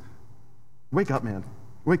 please, wake up, man.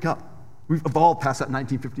 Wake up. We've evolved past that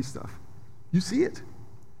 1950s stuff. You see it.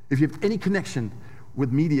 If you have any connection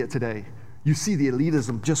with media today, you see the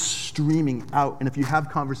elitism just streaming out. And if you have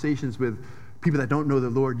conversations with people that don't know the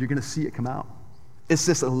Lord, you're going to see it come out. It's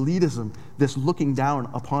this elitism, this looking down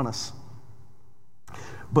upon us.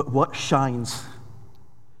 But what shines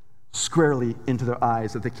squarely into their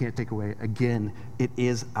eyes that they can't take away? Again, it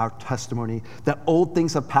is our testimony that old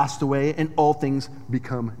things have passed away and all things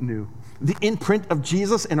become new. The imprint of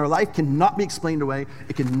Jesus in our life cannot be explained away.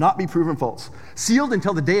 It cannot be proven false. Sealed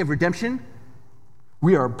until the day of redemption,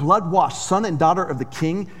 we are blood-washed son and daughter of the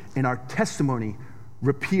King, and our testimony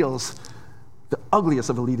repeals the ugliest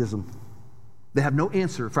of elitism. They have no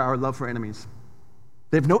answer for our love for enemies.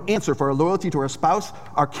 They have no answer for our loyalty to our spouse,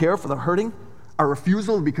 our care for the hurting, our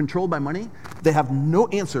refusal to be controlled by money. They have no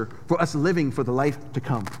answer for us living for the life to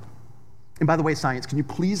come. And by the way, science, can you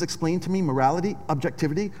please explain to me morality,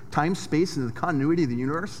 objectivity, time, space, and the continuity of the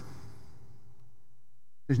universe?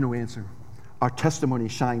 There's no answer. Our testimony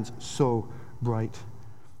shines so bright.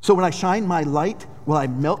 So when I shine my light, will I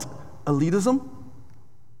melt elitism?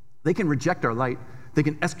 They can reject our light. They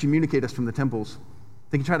can excommunicate us from the temples.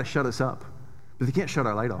 They can try to shut us up, but they can't shut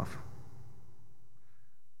our light off.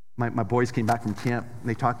 My boys came back from camp, and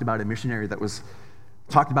they talked about a missionary that was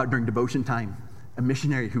talked about during devotion time, a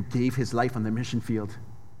missionary who gave his life on the mission field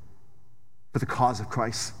for the cause of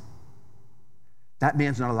Christ. That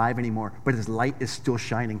man's not alive anymore, but his light is still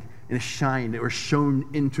shining, and it was shown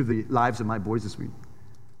into the lives of my boys this week.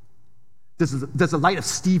 Does the light of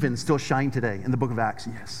Stephen still shine today in the book of Acts?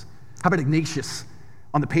 Yes. How about Ignatius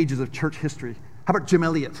on the pages of church history? How about Jim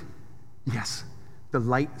Elliot? Yes, the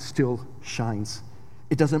light still shines.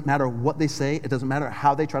 It doesn't matter what they say. It doesn't matter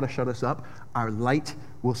how they try to shut us up. Our light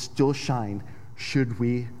will still shine should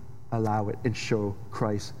we allow it and show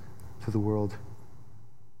Christ to the world.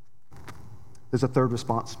 There's a third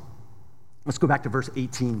response. Let's go back to verse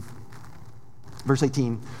 18. Verse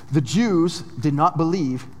 18, the Jews did not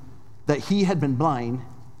believe that he had been blind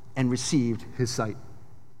and received his sight.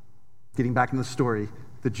 Getting back in the story,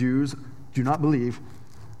 the Jews do not believe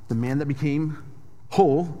the man that became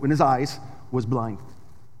whole in his eyes was blind.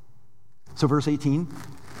 So verse 18,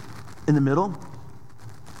 in the middle,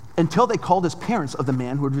 until they called his parents of the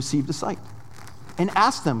man who had received his sight and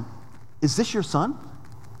asked them, is this your son,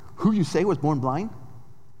 who you say was born blind?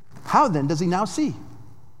 How then does he now see?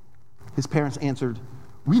 His parents answered,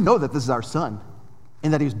 we know that this is our son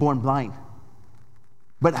and that he was born blind.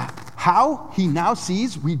 But how he now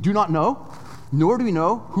sees, we do not know, nor do we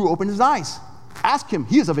know who opened his eyes. Ask him,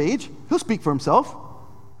 he is of age, he'll speak for himself.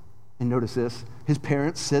 And notice this, his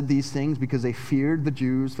parents said these things because they feared the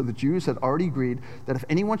Jews, for the Jews had already agreed that if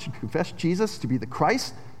anyone should confess Jesus to be the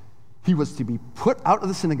Christ, he was to be put out of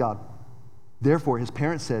the synagogue. Therefore, his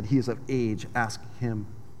parents said, he is of age, ask him.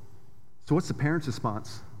 So what's the parents'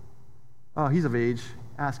 response? Oh, he's of age.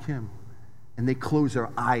 Ask him. And they close their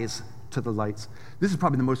eyes to the lights. This is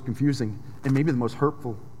probably the most confusing and maybe the most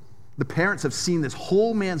hurtful. The parents have seen this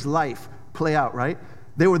whole man's life play out, right?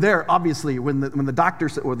 They were there, obviously, when the doctor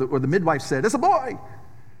or the midwife said, it's a boy.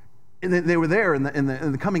 And they were there in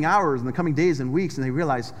the coming hours, in the coming days and weeks, and they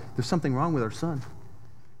realized there's something wrong with our son.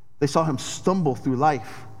 They saw him stumble through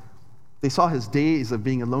life. They saw his days of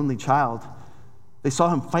being a lonely child. They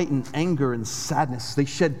saw him fight in anger and sadness. They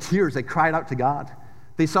shed tears. They cried out to God.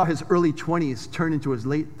 They saw his early 20s turn into his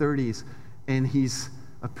late 30s, and he's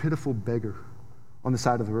a pitiful beggar on the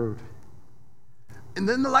side of the road. And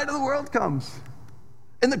then the light of the world comes,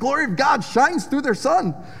 and the glory of God shines through their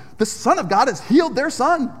son. The Son of God has healed their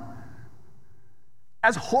son.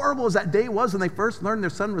 As horrible as that day was when they first learned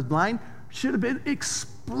their son was blind, should have been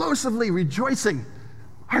explosively rejoicing.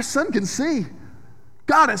 Our son can see.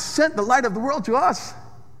 God has sent the light of the world to us.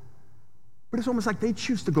 But it's almost like they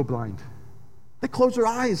choose to go blind. They close their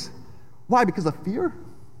eyes. Why? Because of fear?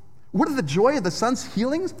 Wouldn't the joy of the son's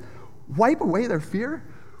healings wipe away their fear?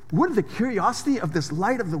 Wouldn't the curiosity of this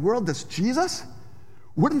light of the world, this Jesus,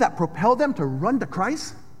 wouldn't that propel them to run to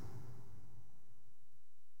Christ?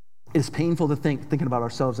 It's painful to think, thinking about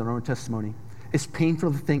ourselves and our own testimony, it's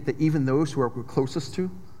painful to think that even those who we're closest to,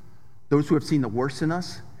 those who have seen the worst in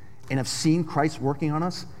us and have seen Christ working on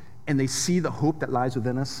us, and they see the hope that lies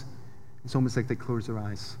within us, it's almost like they close their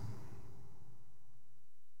eyes.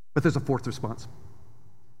 But there's a fourth response.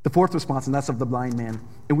 The fourth response, and that's of the blind man.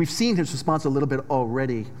 And we've seen his response a little bit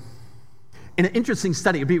already. In an interesting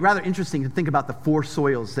study, it'd be rather interesting to think about the four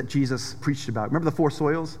soils that Jesus preached about. Remember the four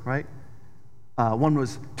soils, right? One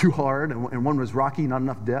was too hard, and one was rocky, not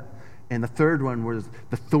enough depth. And the third one was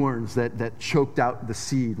the thorns that choked out the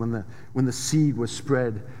seed when the seed was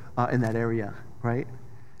spread in that area, right?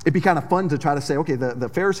 It'd be kind of fun to try to say, okay, the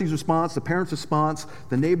Pharisees' response, the parents' response,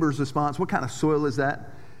 the neighbor's response, what kind of soil is that?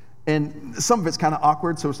 And some of it's kind of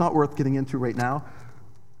awkward, so it's not worth getting into right now.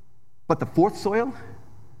 But the fourth soil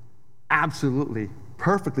absolutely,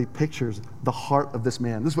 perfectly pictures the heart of this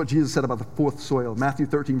man. This is what Jesus said about the fourth soil, Matthew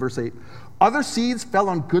 13, verse 8. Other seeds fell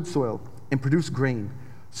on good soil and produced grain,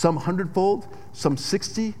 some 100-fold, some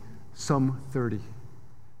 60, some 30.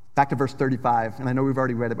 Back to verse 35, and I know we've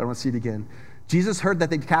already read it, but I want to see it again. Jesus heard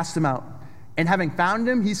that they'd cast him out, and having found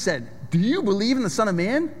him, he said, "Do you believe in the Son of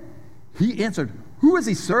Man?" He answered, "Who is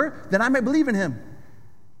he, sir, that I may believe in him?"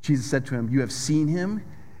 Jesus said to him, "You have seen him,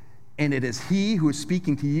 and it is he who is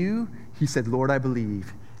speaking to you." He said, "Lord, I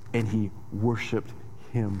believe," and he worshiped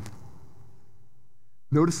him.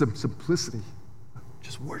 Notice the simplicity.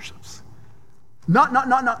 Just worships. Not.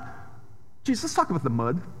 Jesus, let's talk about the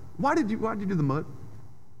mud. Why did you do the mud?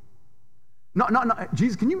 No.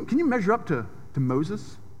 Jesus, can you measure up to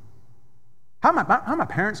Moses? How are my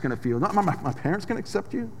parents going to feel? Not my parents going to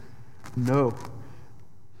accept you? No.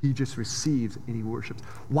 He just receives and he worships.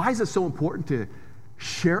 Why is it so important to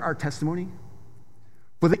share our testimony?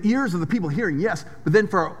 For the ears of the people hearing, yes, but then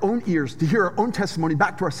for our own ears to hear our own testimony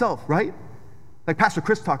back to ourselves, right? Like Pastor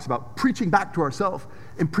Chris talks about, preaching back to ourselves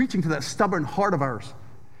and preaching to that stubborn heart of ours.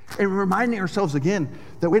 And reminding ourselves again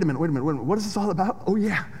that, wait a minute, what is this all about? Oh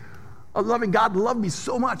yeah, a loving God loved me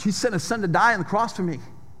so much, he sent his son to die on the cross for me.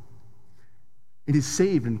 And he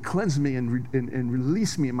saved and cleansed me and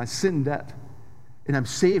released me in my sin debt. And I'm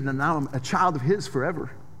saved, and now I'm a child of his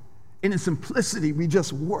forever. And in simplicity, we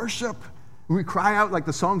just worship. We cry out like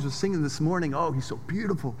the songs we're singing this morning, "Oh, he's so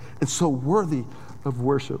beautiful and so worthy of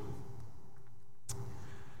worship."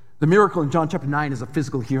 The miracle in John chapter 9 is a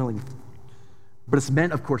physical healing, but it's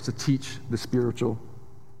meant, of course, to teach the spiritual.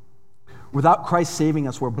 Without Christ saving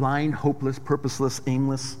us, we're blind, hopeless, purposeless,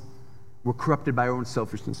 aimless. We're corrupted by our own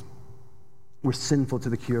selfishness. We're sinful to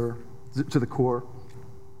the core.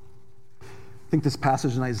 I think this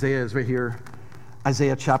passage in Isaiah is right here.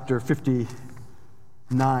 Isaiah chapter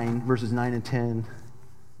 59, verses 9 and 10.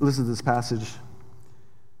 Listen to this passage.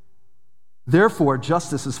 "Therefore,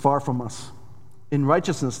 justice is far from us, and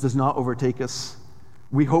righteousness does not overtake us.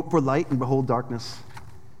 We hope for light and behold darkness,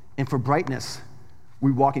 and for brightness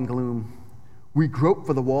we walk in gloom. We grope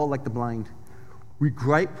for the wall like the blind. We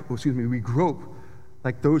grope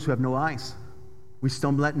like those who have no eyes. We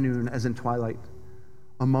stumble at noon as in twilight.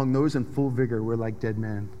 Among those in full vigor, we're like dead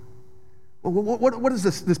men." What is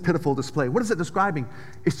this pitiful display? What is it describing?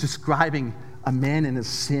 It's describing a man in his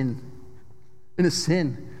sin. In his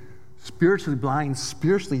sin, spiritually blind,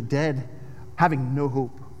 spiritually dead, having no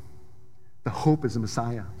hope. The hope is the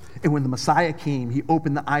Messiah. And when the Messiah came, he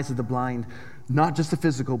opened the eyes of the blind, not just the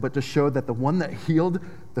physical, but to show that the one that healed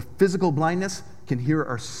the physical blindness can heal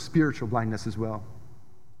our spiritual blindness as well.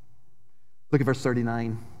 Look at verse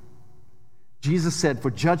 39. Jesus said,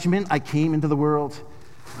 "For judgment I came into the world,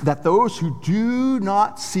 that those who do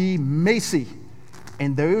not see may see,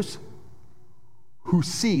 and those who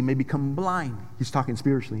see may become blind." He's talking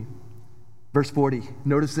spiritually. Verse 40,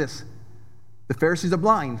 notice this. The Pharisees are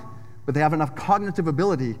blind, but they have enough cognitive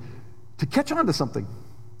ability to catch on to something.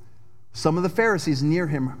 Some of the Pharisees near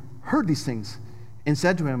him heard these things and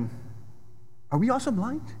said to him, "Are we also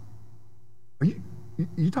blind? Are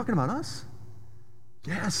you talking about us?"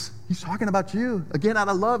 Yes, he's talking about you. Again, out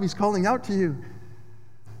of love, he's calling out to you.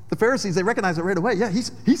 The Pharisees, they recognize it right away. Yeah,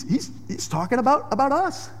 he's talking about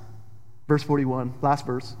us. Verse 41, last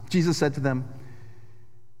verse. Jesus said to them,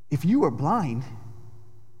 "If you were blind,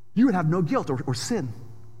 you would have no guilt or sin.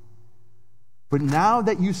 But now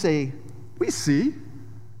that you say, 'We see,'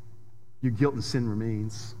 your guilt and sin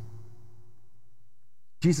remains."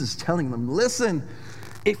 Jesus is telling them, listen,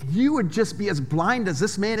 if you would just be as blind as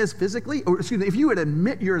this man is physically, or excuse me, if you would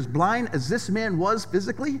admit you're as blind as this man was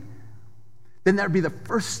physically, then that would be the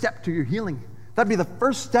first step to your healing. That'd be the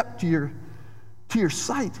first step to your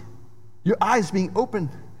sight, your eyes being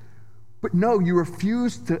opened. But no, you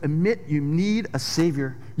refuse to admit you need a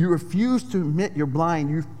Savior. You refuse to admit you're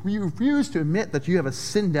blind. You refuse to admit that you have a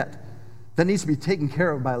sin debt that needs to be taken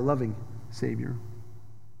care of by a loving Savior.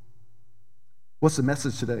 What's the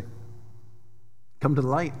message today? Come to the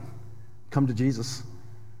light. Come to Jesus.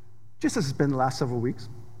 Just as it's been the last several weeks.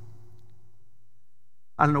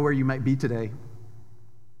 I don't know where you might be today.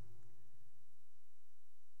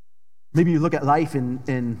 Maybe you look at life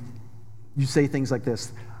and you say things like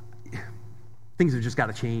this: things have just got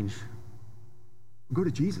to change. Go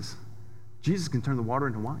to Jesus. Jesus can turn the water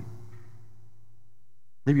into wine.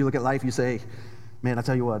 Maybe you look at life, you say, "Man, I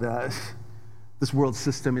tell you what, this world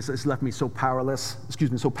system has left me so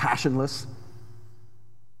so passionless."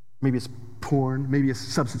 Maybe it's porn, maybe it's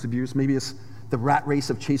substance abuse, maybe it's the rat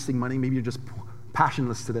race of chasing money, maybe you're just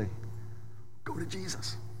passionless today. Go to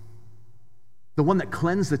Jesus. The one that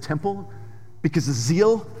cleansed the temple because the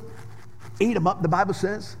zeal ate him up, the Bible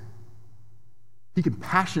says. He can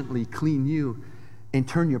passionately clean you and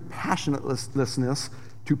turn your passionlessness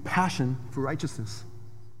to passion for righteousness.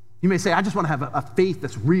 You may say, "I just want to have a faith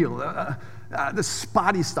that's real, this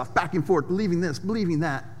spotty stuff, back and forth, believing this, believing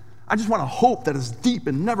that. I just want a hope that is deep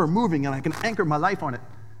and never moving, and I can anchor my life on it."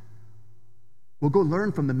 Well, go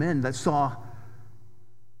learn from the men that saw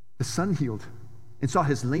the son healed and saw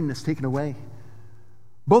his lameness taken away.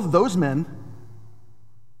 Both of those men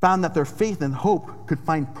found that their faith and hope could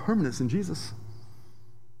find permanence in Jesus.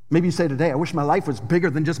 Maybe you say today, "I wish my life was bigger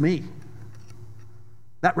than just me."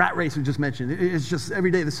 That rat race we just mentioned, it's just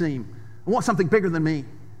every day the same. I want something bigger than me.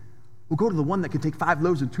 Well, go to the one that can take 5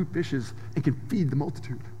 loaves and 2 fishes and can feed the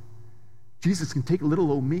multitude. Jesus can take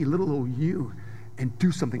little old me, little old you, and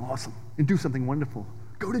do something awesome and do something wonderful.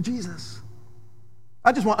 Go to Jesus.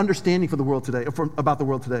 I just want understanding for the world today, about the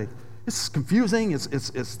world today. It's confusing, it's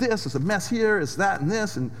this, it's a mess here, it's that and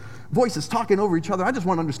this, and voices talking over each other. I just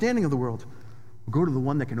want understanding of the world. Go to the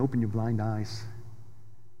one that can open your blind eyes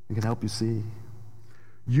and can help you see.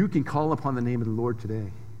 You can call upon the name of the Lord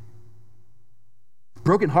today.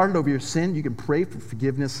 Brokenhearted over your sin, you can pray for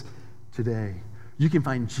forgiveness today. You can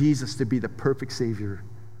find Jesus to be the perfect Savior.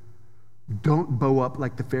 Don't bow up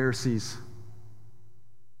like the Pharisees.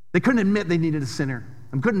 They couldn't admit they needed a sinner.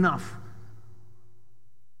 I'm good enough.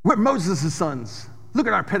 We're Moses' sons. Look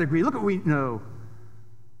at our pedigree. Look at what we know.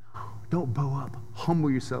 Don't bow up.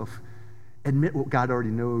 Humble yourself. Admit what God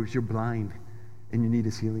already knows. You're blind and you need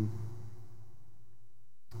his healing.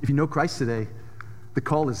 If you know Christ today, the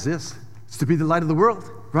call is this. It's to be the light of the world,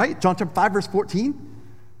 right? John chapter 5, verse 14.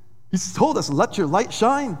 He's told us, "Let your light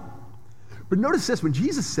shine." But notice this, when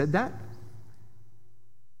Jesus said that,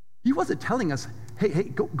 he wasn't telling us, hey,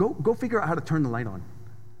 go figure out how to turn the light on.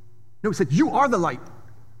 No, he said, you are the light.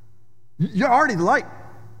 You're already the light.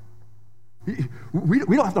 We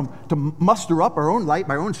don't have to muster up our own light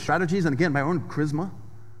by our own strategies and, again, by our own charisma.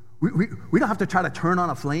 We don't have to try to turn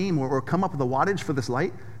on a flame or come up with a wattage for this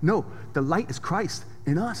light. No, the light is Christ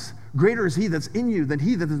in us. Greater is he that's in you than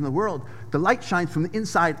he that is in the world. The light shines from the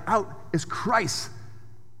inside out as Christ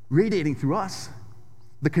radiating through us.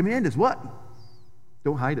 The command is what?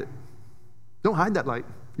 Don't hide it. Don't hide that light.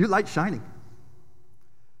 Your light's shining.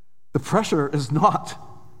 The pressure is not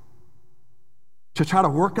to try to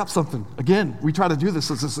work up something. Again, we try to do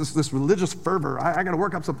this religious fervor. I got to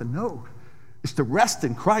work up something. No. It's to rest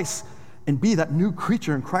in Christ and be that new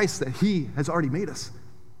creature in Christ that he has already made us,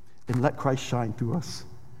 and let Christ shine through us.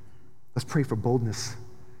 Let's pray for boldness.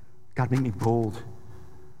 God, make me bold.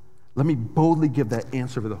 Let me boldly give that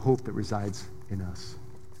answer for the hope that resides in us.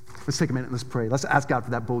 Let's take a minute and let's pray. Let's ask God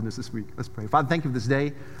for that boldness this week. Let's pray. Father, thank you for this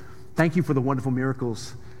day. Thank you for the wonderful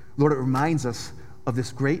miracles. Lord, it reminds us of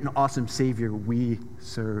this great and awesome Savior we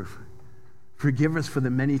serve. Forgive us for the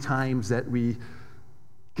many times that we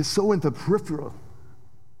get so into the peripheral.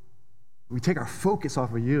 We take our focus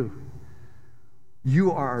off of you.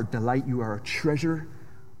 You are our delight. You are our treasure.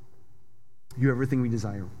 You are everything we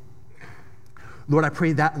desire. Lord, I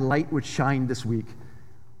pray that light would shine this week.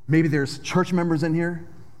 Maybe there's church members in here.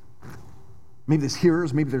 Maybe there's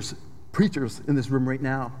hearers. Maybe there's preachers in this room right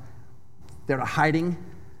now that are hiding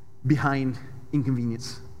behind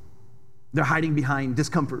inconvenience. They're hiding behind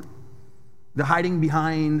discomfort. They're hiding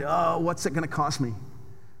behind, what's it going to cost me?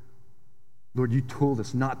 Lord, you told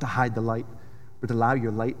us not to hide the light, but to allow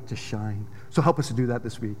your light to shine. So help us to do that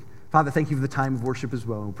this week. Father, thank you for the time of worship as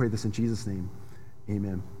well. We pray this in Jesus' name.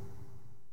 Amen.